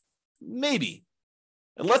around. Maybe.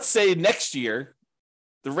 And let's say next year,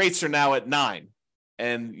 the rates are now at 9.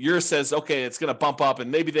 And yours says, okay, it's going to bump up, and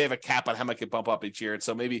maybe they have a cap on how much it bump up each year. And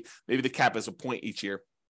so maybe the cap is a point each year.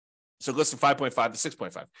 So it goes from 5.5 to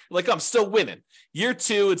 6.5. You're like, I'm still winning. Year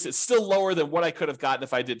 2, it's still lower than what I could have gotten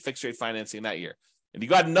if I did fixed rate financing that year. And you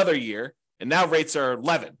got another year, and now rates are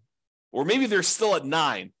 11. Or maybe they're still at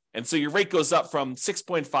 9. And so your rate goes up from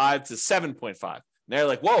 6.5 to 7.5. And they're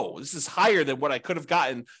like, whoa, this is higher than what I could have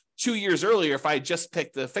gotten 2 years earlier if I had just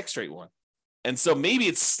picked the fixed rate one. And so maybe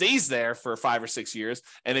it stays there for 5 or 6 years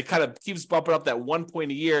and it kind of keeps bumping up that 1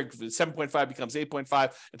 point a year. 7.5 becomes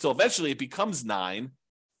 8.5 until eventually it becomes 9.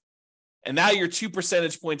 And now you're 2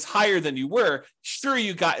 percentage points higher than you were. Sure,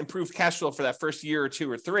 you got improved cash flow for that first year or 2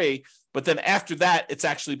 or 3, but then after that, it's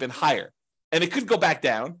actually been higher. And it could go back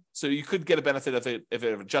down. So you could get a benefit of it if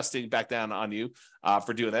it adjusting back down on you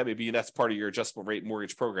for doing that. Maybe that's part of your adjustable rate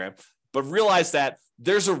mortgage program. But realize that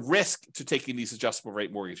there's a risk to taking these adjustable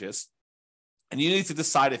rate mortgages. And you need to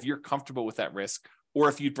decide if you're comfortable with that risk or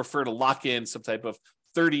if you'd prefer to lock in some type of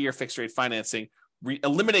 30-year fixed rate financing,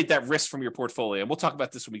 eliminate that risk from your portfolio. And we'll talk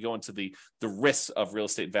about this when we go into the risks of real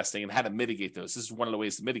estate investing and how to mitigate those. This is one of the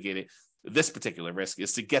ways to mitigate it. This particular risk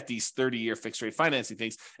is to get these 30-year fixed rate financing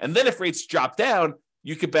things. And then if rates drop down,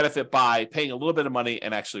 you could benefit by paying a little bit of money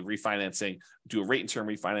and actually refinancing, do a rate and term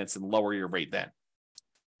refinance and lower your rate then.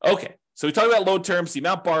 Okay, so we talked about loan terms, the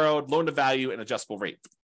amount borrowed, loan to value, and adjustable rate.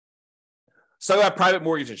 Let's talk about private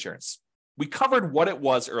mortgage insurance. We covered what it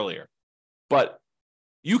was earlier, but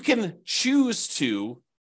you can choose to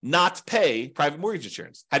not pay private mortgage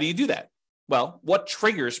insurance. How do you do that? Well, what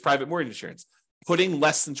triggers private mortgage insurance? Putting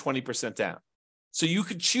less than 20% down. So you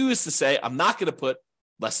could choose to say, I'm not going to put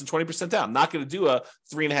less than 20% down. I'm not going to do a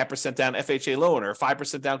 3.5% down FHA loan or a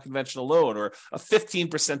 5% down conventional loan or a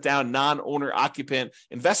 15% down non-owner occupant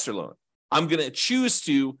investor loan. I'm going to choose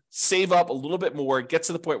to save up a little bit more, get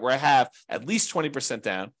to the point where I have at least 20%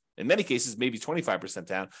 down, in many cases, maybe 25%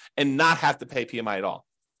 down, and not have to pay PMI at all.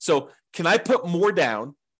 So can I put more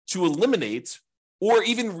down to eliminate or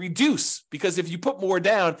even reduce? Because if you put more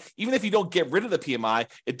down, even if you don't get rid of the PMI,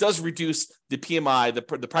 it does reduce the PMI,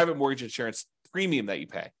 the private mortgage insurance premium that you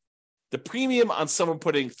pay. The premium on someone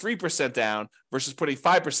putting 3% down versus putting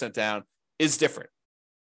 5% down is different.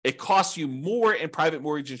 It costs you more in private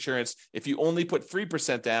mortgage insurance if you only put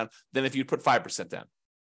 3% down than if you put 5% down.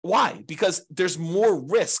 Why? Because there's more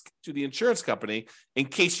risk to the insurance company in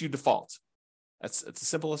case you default. It's as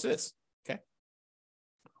simple as it is, okay?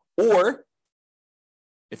 Or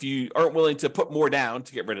if you aren't willing to put more down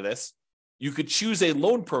to get rid of this, you could choose a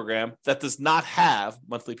loan program that does not have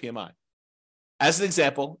monthly PMI. As an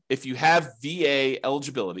example, if you have VA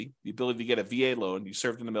eligibility, the ability to get a VA loan, you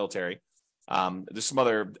served in the military, there's some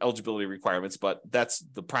other eligibility requirements, but that's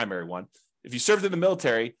the primary one. If you served in the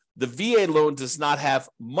military, the VA loan does not have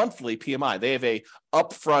monthly PMI. They have a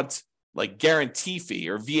upfront like guarantee fee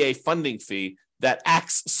or VA funding fee that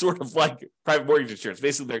acts sort of like private mortgage insurance.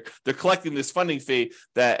 Basically, they're collecting this funding fee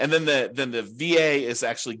and then the VA is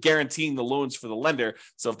actually guaranteeing the loans for the lender.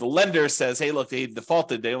 So if the lender says, hey, look, they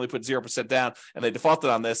defaulted, they only put 0% down and they defaulted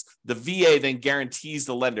on this, the VA then guarantees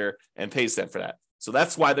the lender and pays them for that. So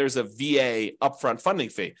that's why there's a VA upfront funding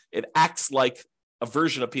fee. It acts like a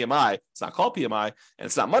version of PMI. It's not called PMI and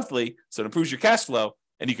it's not monthly, so it improves your cash flow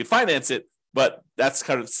and you can finance it. But that's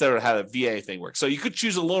kind of sort of how the VA thing works. So you could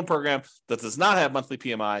choose a loan program that does not have monthly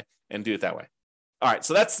PMI and do it that way. All right,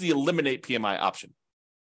 so that's the eliminate PMI option.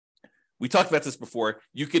 We talked about this before.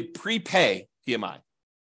 You could prepay PMI.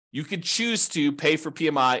 You could choose to pay for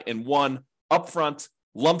PMI in one upfront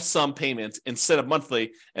lump sum payment instead of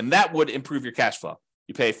monthly, and that would improve your cash flow.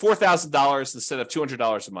 You pay $4,000 instead of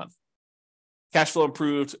 $200 a month. Cash flow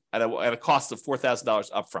improved at a cost of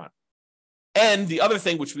 $4,000 upfront. And the other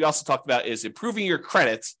thing, which we also talked about, is improving your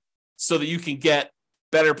credit so that you can get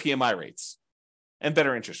better PMI rates and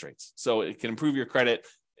better interest rates. So it can improve your credit.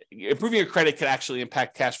 Improving your credit can actually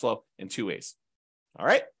impact cash flow in 2 ways. All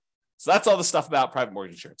right. So that's all the stuff about private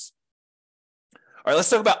mortgage insurance. All right, let's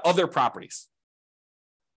talk about other properties.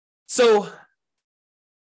 So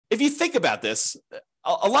if you think about this,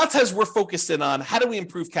 a lot of times we're focused in on how do we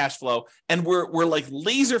improve cash flow, and we're like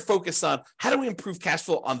laser focused on how do we improve cash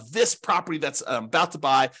flow on this property that's I'm about to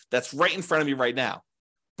buy, that's right in front of me right now.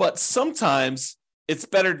 But sometimes it's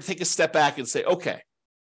better to take a step back and say, okay,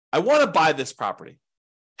 I want to buy this property.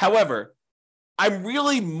 However, I'm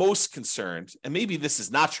really most concerned, and maybe this is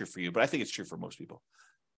not true for you, but I think it's true for most people.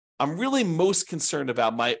 I'm really most concerned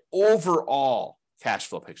about my overall cash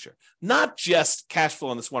flow picture, not just cash flow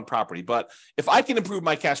on this one property, but if I can improve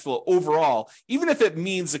my cash flow overall, even if it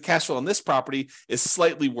means the cash flow on this property is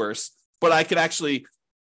slightly worse, but I could actually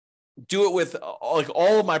do it with like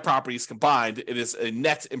all of my properties combined, it is a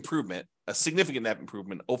net improvement, a significant net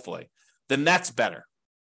improvement, hopefully, then that's better.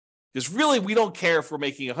 Because really, we don't care if we're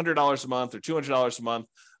making $100 a month or $200 a month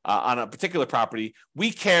on a particular property.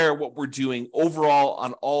 We care what we're doing overall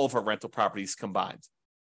on all of our rental properties combined.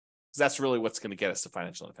 That's really what's going to get us to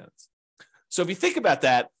financial independence. So if you think about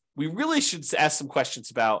that, we really should ask some questions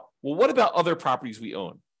about, well, what about other properties we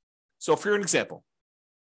own? So for an example,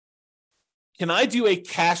 can I do a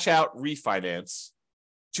cash out refinance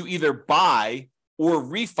to either buy or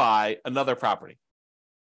refi another property?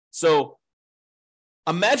 So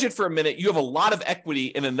imagine for a minute, you have a lot of equity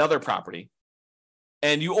in another property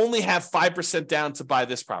and you only have 5% down to buy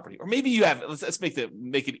this property. Or maybe you have, let's make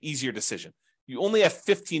an easier decision. You only have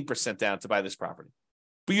 15% down to buy this property,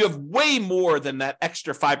 but you have way more than that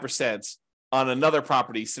extra 5% on another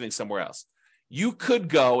property sitting somewhere else. You could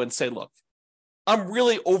go and say, look, I'm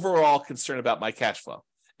really overall concerned about my cash flow.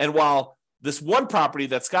 And while this one property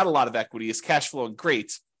that's got a lot of equity is cash flowing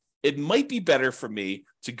great, it might be better for me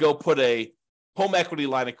to go put a home equity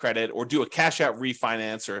line of credit or do a cash out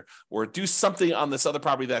refinance or do something on this other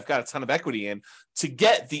property that I've got a ton of equity in to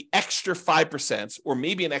get the extra 5% or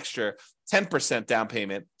maybe an extra 10% down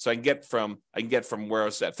payment. So I can get from where I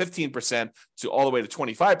was at 15% to all the way to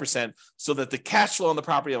 25% so that the cash flow on the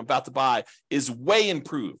property I'm about to buy is way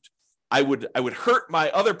improved. I would hurt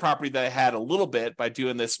my other property that I had a little bit by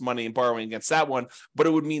doing this money and borrowing against that one, but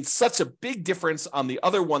it would mean such a big difference on the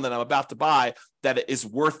other one that I'm about to buy that it is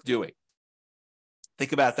worth doing.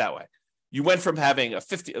 Think about it that way. You went from having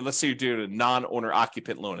let's say you're doing a non-owner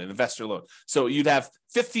occupant loan, an investor loan. So you'd have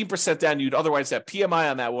 15% down, you'd otherwise have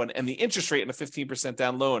PMI on that one, and the interest rate in a 15%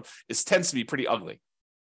 down loan tends to be pretty ugly.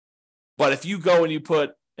 But if you go and you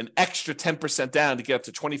put an extra 10% down to get up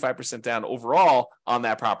to 25% down overall on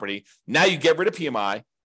that property, now you get rid of PMI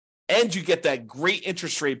and you get that great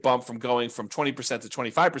interest rate bump from going from 20% to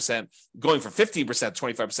 25%, going from 15% to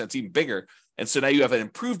 25% is even bigger. And so now you have an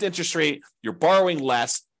improved interest rate, you're borrowing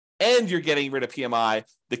less, and you're getting rid of PMI.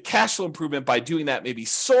 The cash flow improvement by doing that may be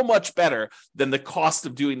so much better than the cost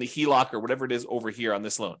of doing the HELOC or whatever it is over here on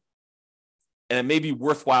this loan. And it may be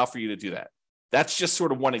worthwhile for you to do that. That's just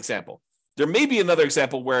sort of one example. There may be another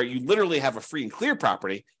example where you literally have a free and clear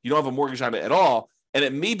property, you don't have a mortgage on it at all, and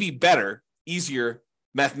it may be better, easier,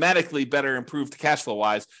 mathematically better, improved cash flow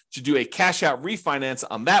wise to do a cash out refinance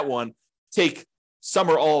on that one, take some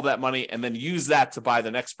or all of that money, and then use that to buy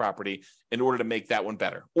the next property in order to make that one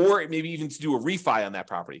better. Or maybe even to do a refi on that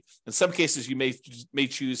property. In some cases, you may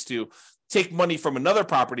choose to take money from another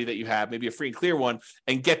property that you have, maybe a free and clear one,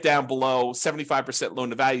 and get down below 75%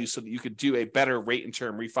 loan to value so that you could do a better rate and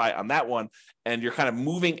term refi on that one. And you're kind of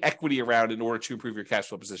moving equity around in order to improve your cash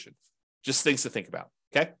flow position. Just things to think about,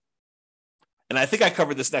 okay? And I think I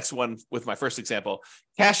covered this next one with my first example,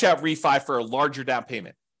 cash out refi for a larger down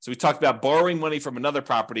payment. So we talked about borrowing money from another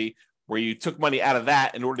property where you took money out of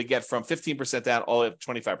that in order to get from 15% down all the way up to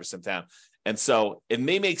 25% down. And so it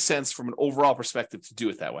may make sense from an overall perspective to do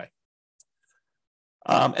it that way.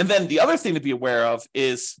 And then the other thing to be aware of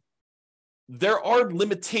is there are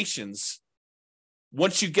limitations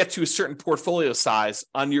once you get to a certain portfolio size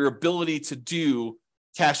on your ability to do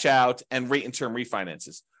cash out and rate and term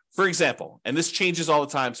refinances. For example, and this changes all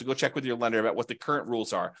the time, so go check with your lender about what the current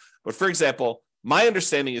rules are. But for example, my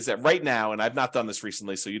understanding is that right now, and I've not done this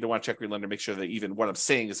recently, so you don't want to check with your lender, make sure that even what I'm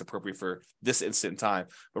saying is appropriate for this instant in time.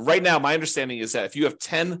 But right now, my understanding is that if you have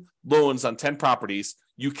 10 loans on 10 properties,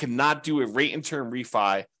 you cannot do a rate and term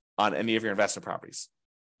refi on any of your investment properties.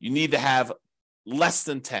 You need to have less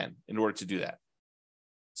than 10 in order to do that.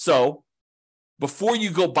 So before you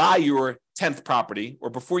go buy your 10th property, or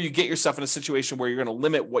before you get yourself in a situation where you're going to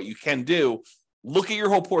limit what you can do, look at your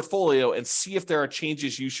whole portfolio and see if there are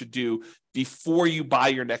changes you should do before you buy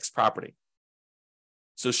your next property.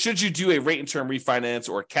 So should you do a rate and term refinance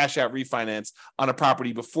or a cash out refinance on a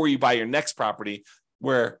property before you buy your next property,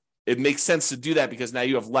 where it makes sense to do that because now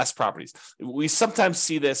you have less properties. We sometimes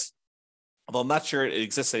see this, although I'm not sure it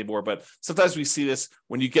exists anymore, but sometimes we see this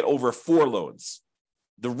when you get over 4 loans.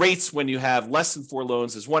 The rates when you have less than 4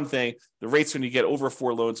 loans is one thing. The rates when you get over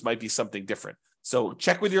 4 loans might be something different. So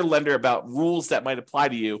check with your lender about rules that might apply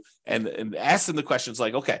to you and ask them the questions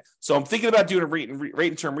like, okay, so I'm thinking about doing a rate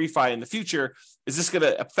and term refi in the future. Is this going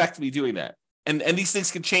to affect me doing that? And these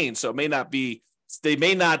things can change. So they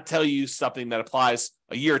may not tell you something that applies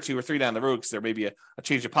a year or 2 or 3 down the road because there may be a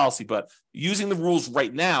change of policy, but using the rules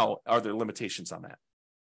right now, are there limitations on that?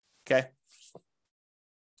 Okay.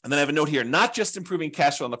 And then I have a note here, not just improving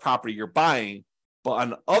cash flow on the property you're buying, but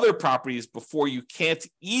on other properties before you can't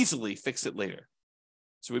easily fix it later.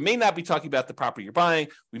 So we may not be talking about the property you're buying.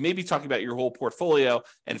 We may be talking about your whole portfolio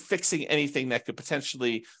and fixing anything that could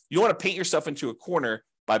potentially, you don't want to paint yourself into a corner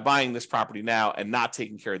by buying this property now and not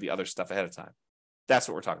taking care of the other stuff ahead of time. That's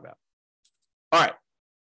what we're talking about. All right.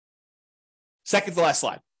 Second to last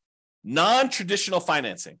slide. Non-traditional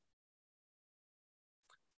financing.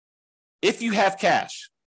 If you have cash,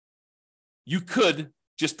 you could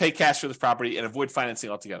just pay cash for this property and avoid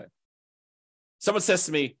financing altogether. Someone says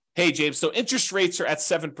to me, hey, James, so interest rates are at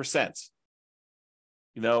 7%.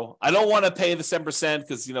 I don't want to pay the 7%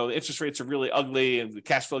 because, the interest rates are really ugly and the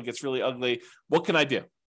cash flow gets really ugly. What can I do?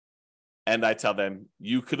 And I tell them,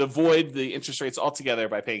 you could avoid the interest rates altogether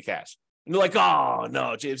by paying cash. And they're like, oh,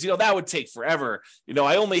 no, James, that would take forever.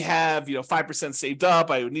 I only have, 5% saved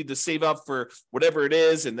up. I would need to save up for whatever it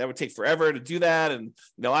is. And that would take forever to do that. And,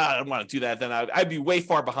 I don't want to do that. Then I'd be way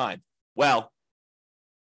far behind. Well,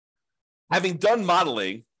 having done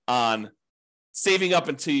modeling on saving up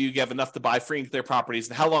until you have enough to buy free and clear properties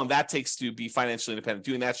and how long that takes to be financially independent,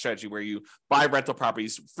 doing that strategy where you buy rental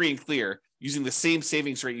properties free and clear using the same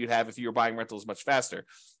savings rate you'd have if you were buying rentals much faster,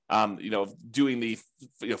 doing the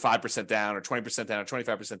 5% down or 20% down or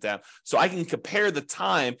 25% down. So I can compare the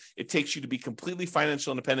time it takes you to be completely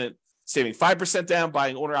financially independent, saving 5% down,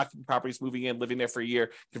 buying owner-occupied properties, moving in, living there for a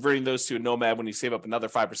year, converting those to a nomad when you save up another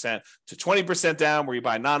 5%, to 20% down, where you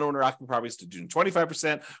buy non-owner-occupied properties, to doing 25%,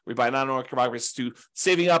 where you buy non-owner-occupied properties, to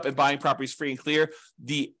saving up and buying properties free and clear.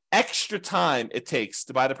 The extra time it takes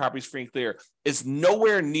to buy the properties free and clear is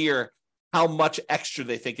nowhere near how much extra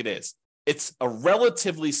they think it is. It's a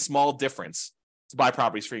relatively small difference to buy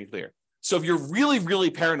properties free and clear. So if you're really, really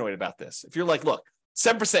paranoid about this, if you're like, look,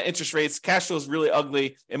 7% interest rates, cash flow is really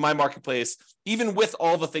ugly in my marketplace, even with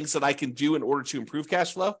all the things that I can do in order to improve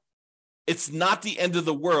cash flow, it's not the end of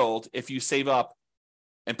the world if you save up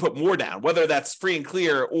and put more down, whether that's free and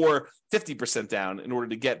clear or 50% down in order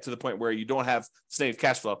to get to the point where you don't have negative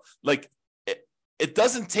cash flow. Like it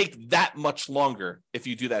doesn't take that much longer if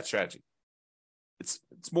you do that strategy. It's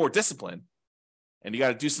more discipline and you got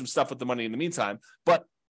to do some stuff with the money in the meantime. But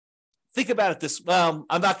think about it this, well,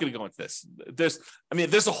 I'm not going to go into this.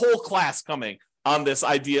 There's a whole class coming on this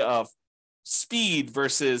idea of speed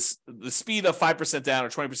versus the speed of 5% down or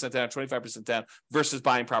 20% down, 25% down versus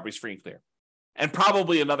buying properties free and clear. And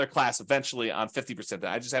probably another class eventually on 50%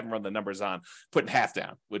 down. I just haven't run the numbers on putting half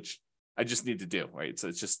down, which I just need to do, right? So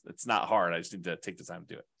it's not hard. I just need to take the time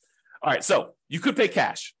to do it. All right. So you could pay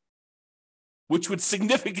cash, which would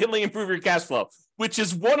significantly improve your cash flow, which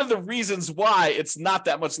is one of the reasons why it's not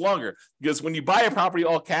that much longer. Because when you buy a property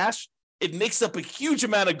all cash, it makes up a huge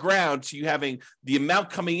amount of ground to you having the amount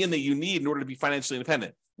coming in that you need in order to be financially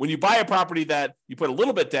independent. When you buy a property that you put a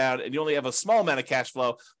little bit down and you only have a small amount of cash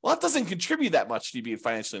flow, well, it doesn't contribute that much to you being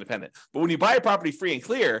financially independent. But when you buy a property free and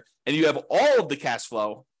clear and you have all of the cash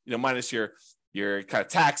flow, minus your kind of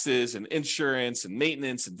taxes and insurance and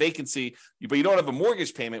maintenance and vacancy, but you don't have a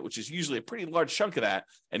mortgage payment, which is usually a pretty large chunk of that,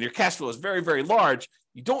 and your cash flow is very, very large,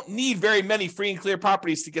 you don't need very many free and clear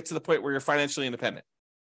properties to get to the point where you're financially independent.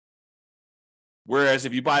 Whereas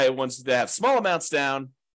if you buy ones that have small amounts down,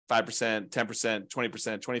 5%, 10%,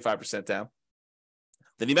 20%, 25% down,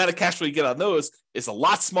 then the amount of cash flow you get on those is a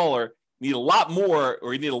lot smaller. You need a lot more,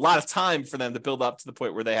 or you need a lot of time for them to build up to the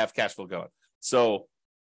point where they have cash flow going. So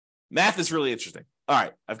math is really interesting. All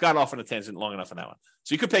right, I've gotten off on a tangent long enough on that one.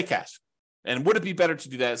 So you could pay cash. And would it be better to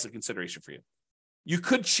do that as a consideration for you? You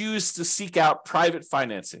could choose to seek out private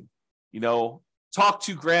financing. Talk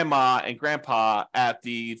to grandma and grandpa at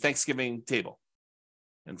the Thanksgiving table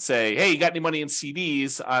and say, hey, you got any money in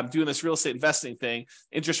CDs? I'm doing this real estate investing thing.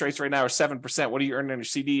 Interest rates right now are 7%. What are you earning on your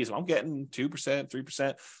CDs? Well, I'm getting 2%,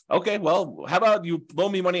 3%. Okay, well, how about you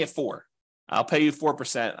loan me money at 4%? I'll pay you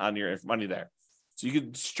 4% on your money there. So you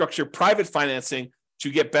could structure private financing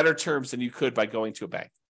to get better terms than you could by going to a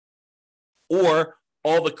bank. Or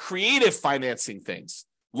all the creative financing things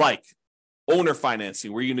like owner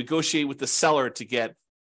financing, where you negotiate with the seller to get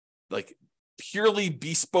like purely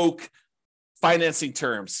bespoke financing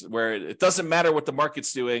terms, where it doesn't matter what the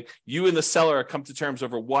market's doing. You and the seller come to terms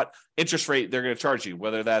over what interest rate they're going to charge you,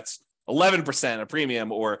 whether that's 11% a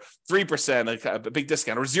premium or 3%, a big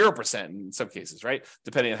discount, or 0% in some cases, right?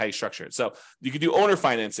 Depending on how you structure it. So you could do owner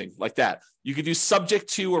financing like that. You could do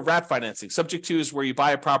subject to or wrap financing. Subject to is where you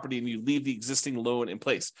buy a property and you leave the existing loan in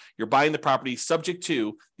place. You're buying the property subject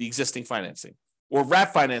to the existing financing. Or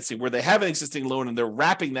wrap financing, where they have an existing loan and they're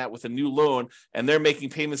wrapping that with a new loan and they're making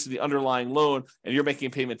payments to the underlying loan and you're making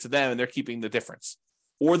a payment to them and they're keeping the difference.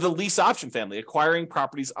 Or the lease option family, acquiring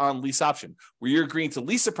properties on lease option, where you're agreeing to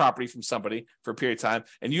lease a property from somebody for a period of time,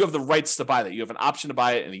 and you have the rights to buy that. You have an option to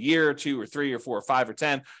buy it in a year or 2 or 3 or 4 or 5 or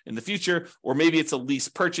 10 in the future. Or maybe it's a lease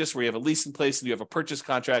purchase where you have a lease in place and you have a purchase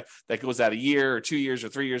contract that goes out a year or 2 years or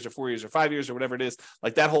 3 years or 4 years or 5 years or whatever it is,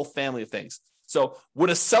 like that whole family of things. So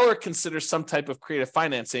would a seller consider some type of creative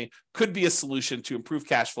financing could be a solution to improve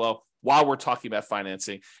cash flow while we're talking about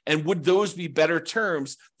financing? And would those be better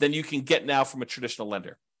terms than you can get now from a traditional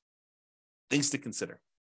lender? Things to consider.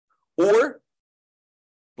 Or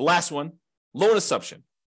the last one, loan assumption.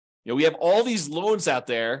 We have all these loans out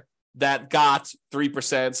there that got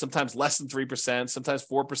 3%, sometimes less than 3%, sometimes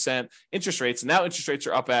 4% interest rates. And now interest rates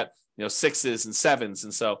are up at 6s and 7s.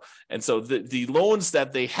 And so the loans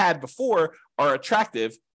that they had before are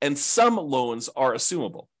attractive, and some loans are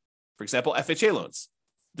assumable. For example, FHA loans.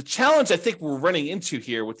 The challenge I think we're running into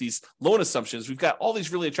here with these loan assumptions, we've got all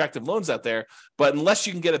these really attractive loans out there, but unless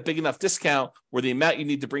you can get a big enough discount where the amount you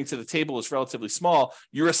need to bring to the table is relatively small,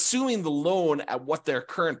 you're assuming the loan at what their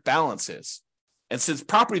current balance is. And since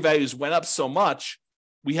property values went up so much,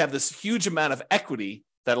 we have this huge amount of equity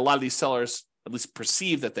that a lot of these sellers at least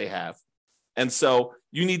perceive that they have. And so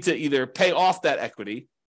you need to either pay off that equity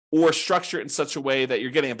or structure it in such a way that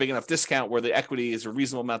you're getting a big enough discount where the equity is a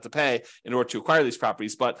reasonable amount to pay in order to acquire these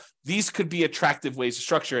properties. But these could be attractive ways to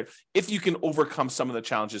structure it if you can overcome some of the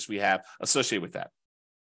challenges we have associated with that.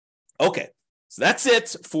 Okay, so that's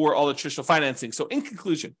it for all the traditional financing. So in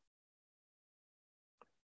conclusion,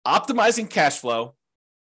 optimizing cash flow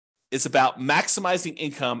is about maximizing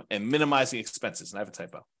income and minimizing expenses. And I have a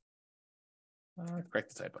typo.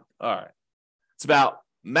 Correct the typo. All right. It's about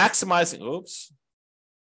maximizing,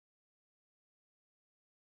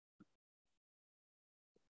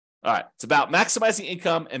 All right. It's about maximizing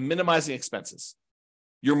income and minimizing expenses.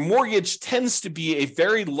 Your mortgage tends to be a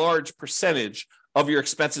very large percentage of your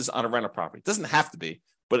expenses on a rental property. It doesn't have to be,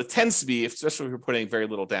 but it tends to be, especially if you're putting very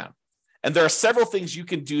little down. And there are several things you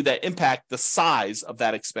can do that impact the size of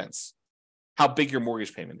that expense, how big your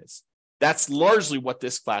mortgage payment is. That's largely what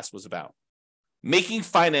this class was about. Making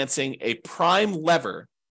financing a prime lever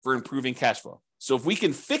for improving cash flow. So if we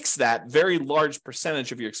can fix that very large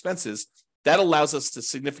percentage of your expenses, that allows us to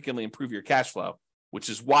significantly improve your cash flow, which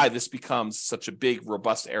is why this becomes such a big,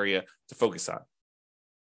 robust area to focus on.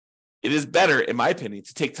 It is better, in my opinion,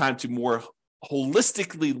 to take time to more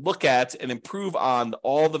holistically look at and improve on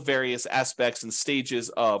all the various aspects and stages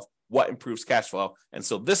of what improves cash flow. And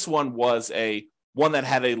so this one was one that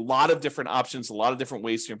had a lot of different options, a lot of different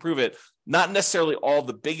ways to improve it. Not necessarily all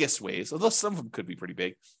the biggest ways, although some of them could be pretty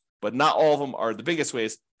big, but not all of them are the biggest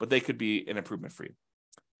ways, but they could be an improvement for you.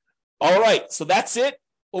 All right, so that's it.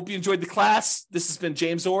 Hope you enjoyed the class. This has been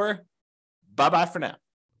James Orr. Bye-bye for now.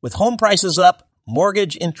 With home prices up,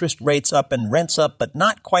 mortgage interest rates up, and rents up, but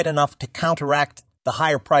not quite enough to counteract the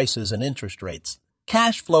higher prices and interest rates,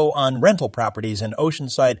 cash flow on rental properties in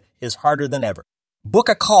Oceanside is harder than ever. Book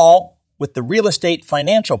a call with the Real Estate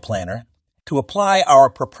Financial Planner to apply our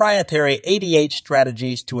proprietary 88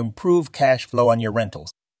 strategies to improve cash flow on your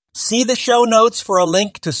rentals. See the show notes for a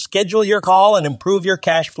link to schedule your call and improve your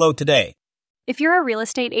cash flow today. If you're a real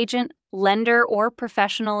estate agent, lender, or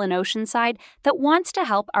professional in Oceanside that wants to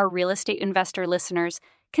help our real estate investor listeners,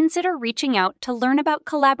 consider reaching out to learn about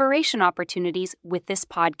collaboration opportunities with this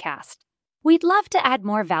podcast. We'd love to add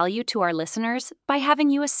more value to our listeners by having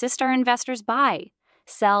you assist our investors buy,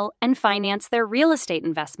 sell, and finance their real estate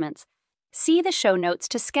investments. See the show notes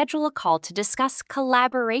to schedule a call to discuss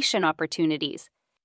collaboration opportunities.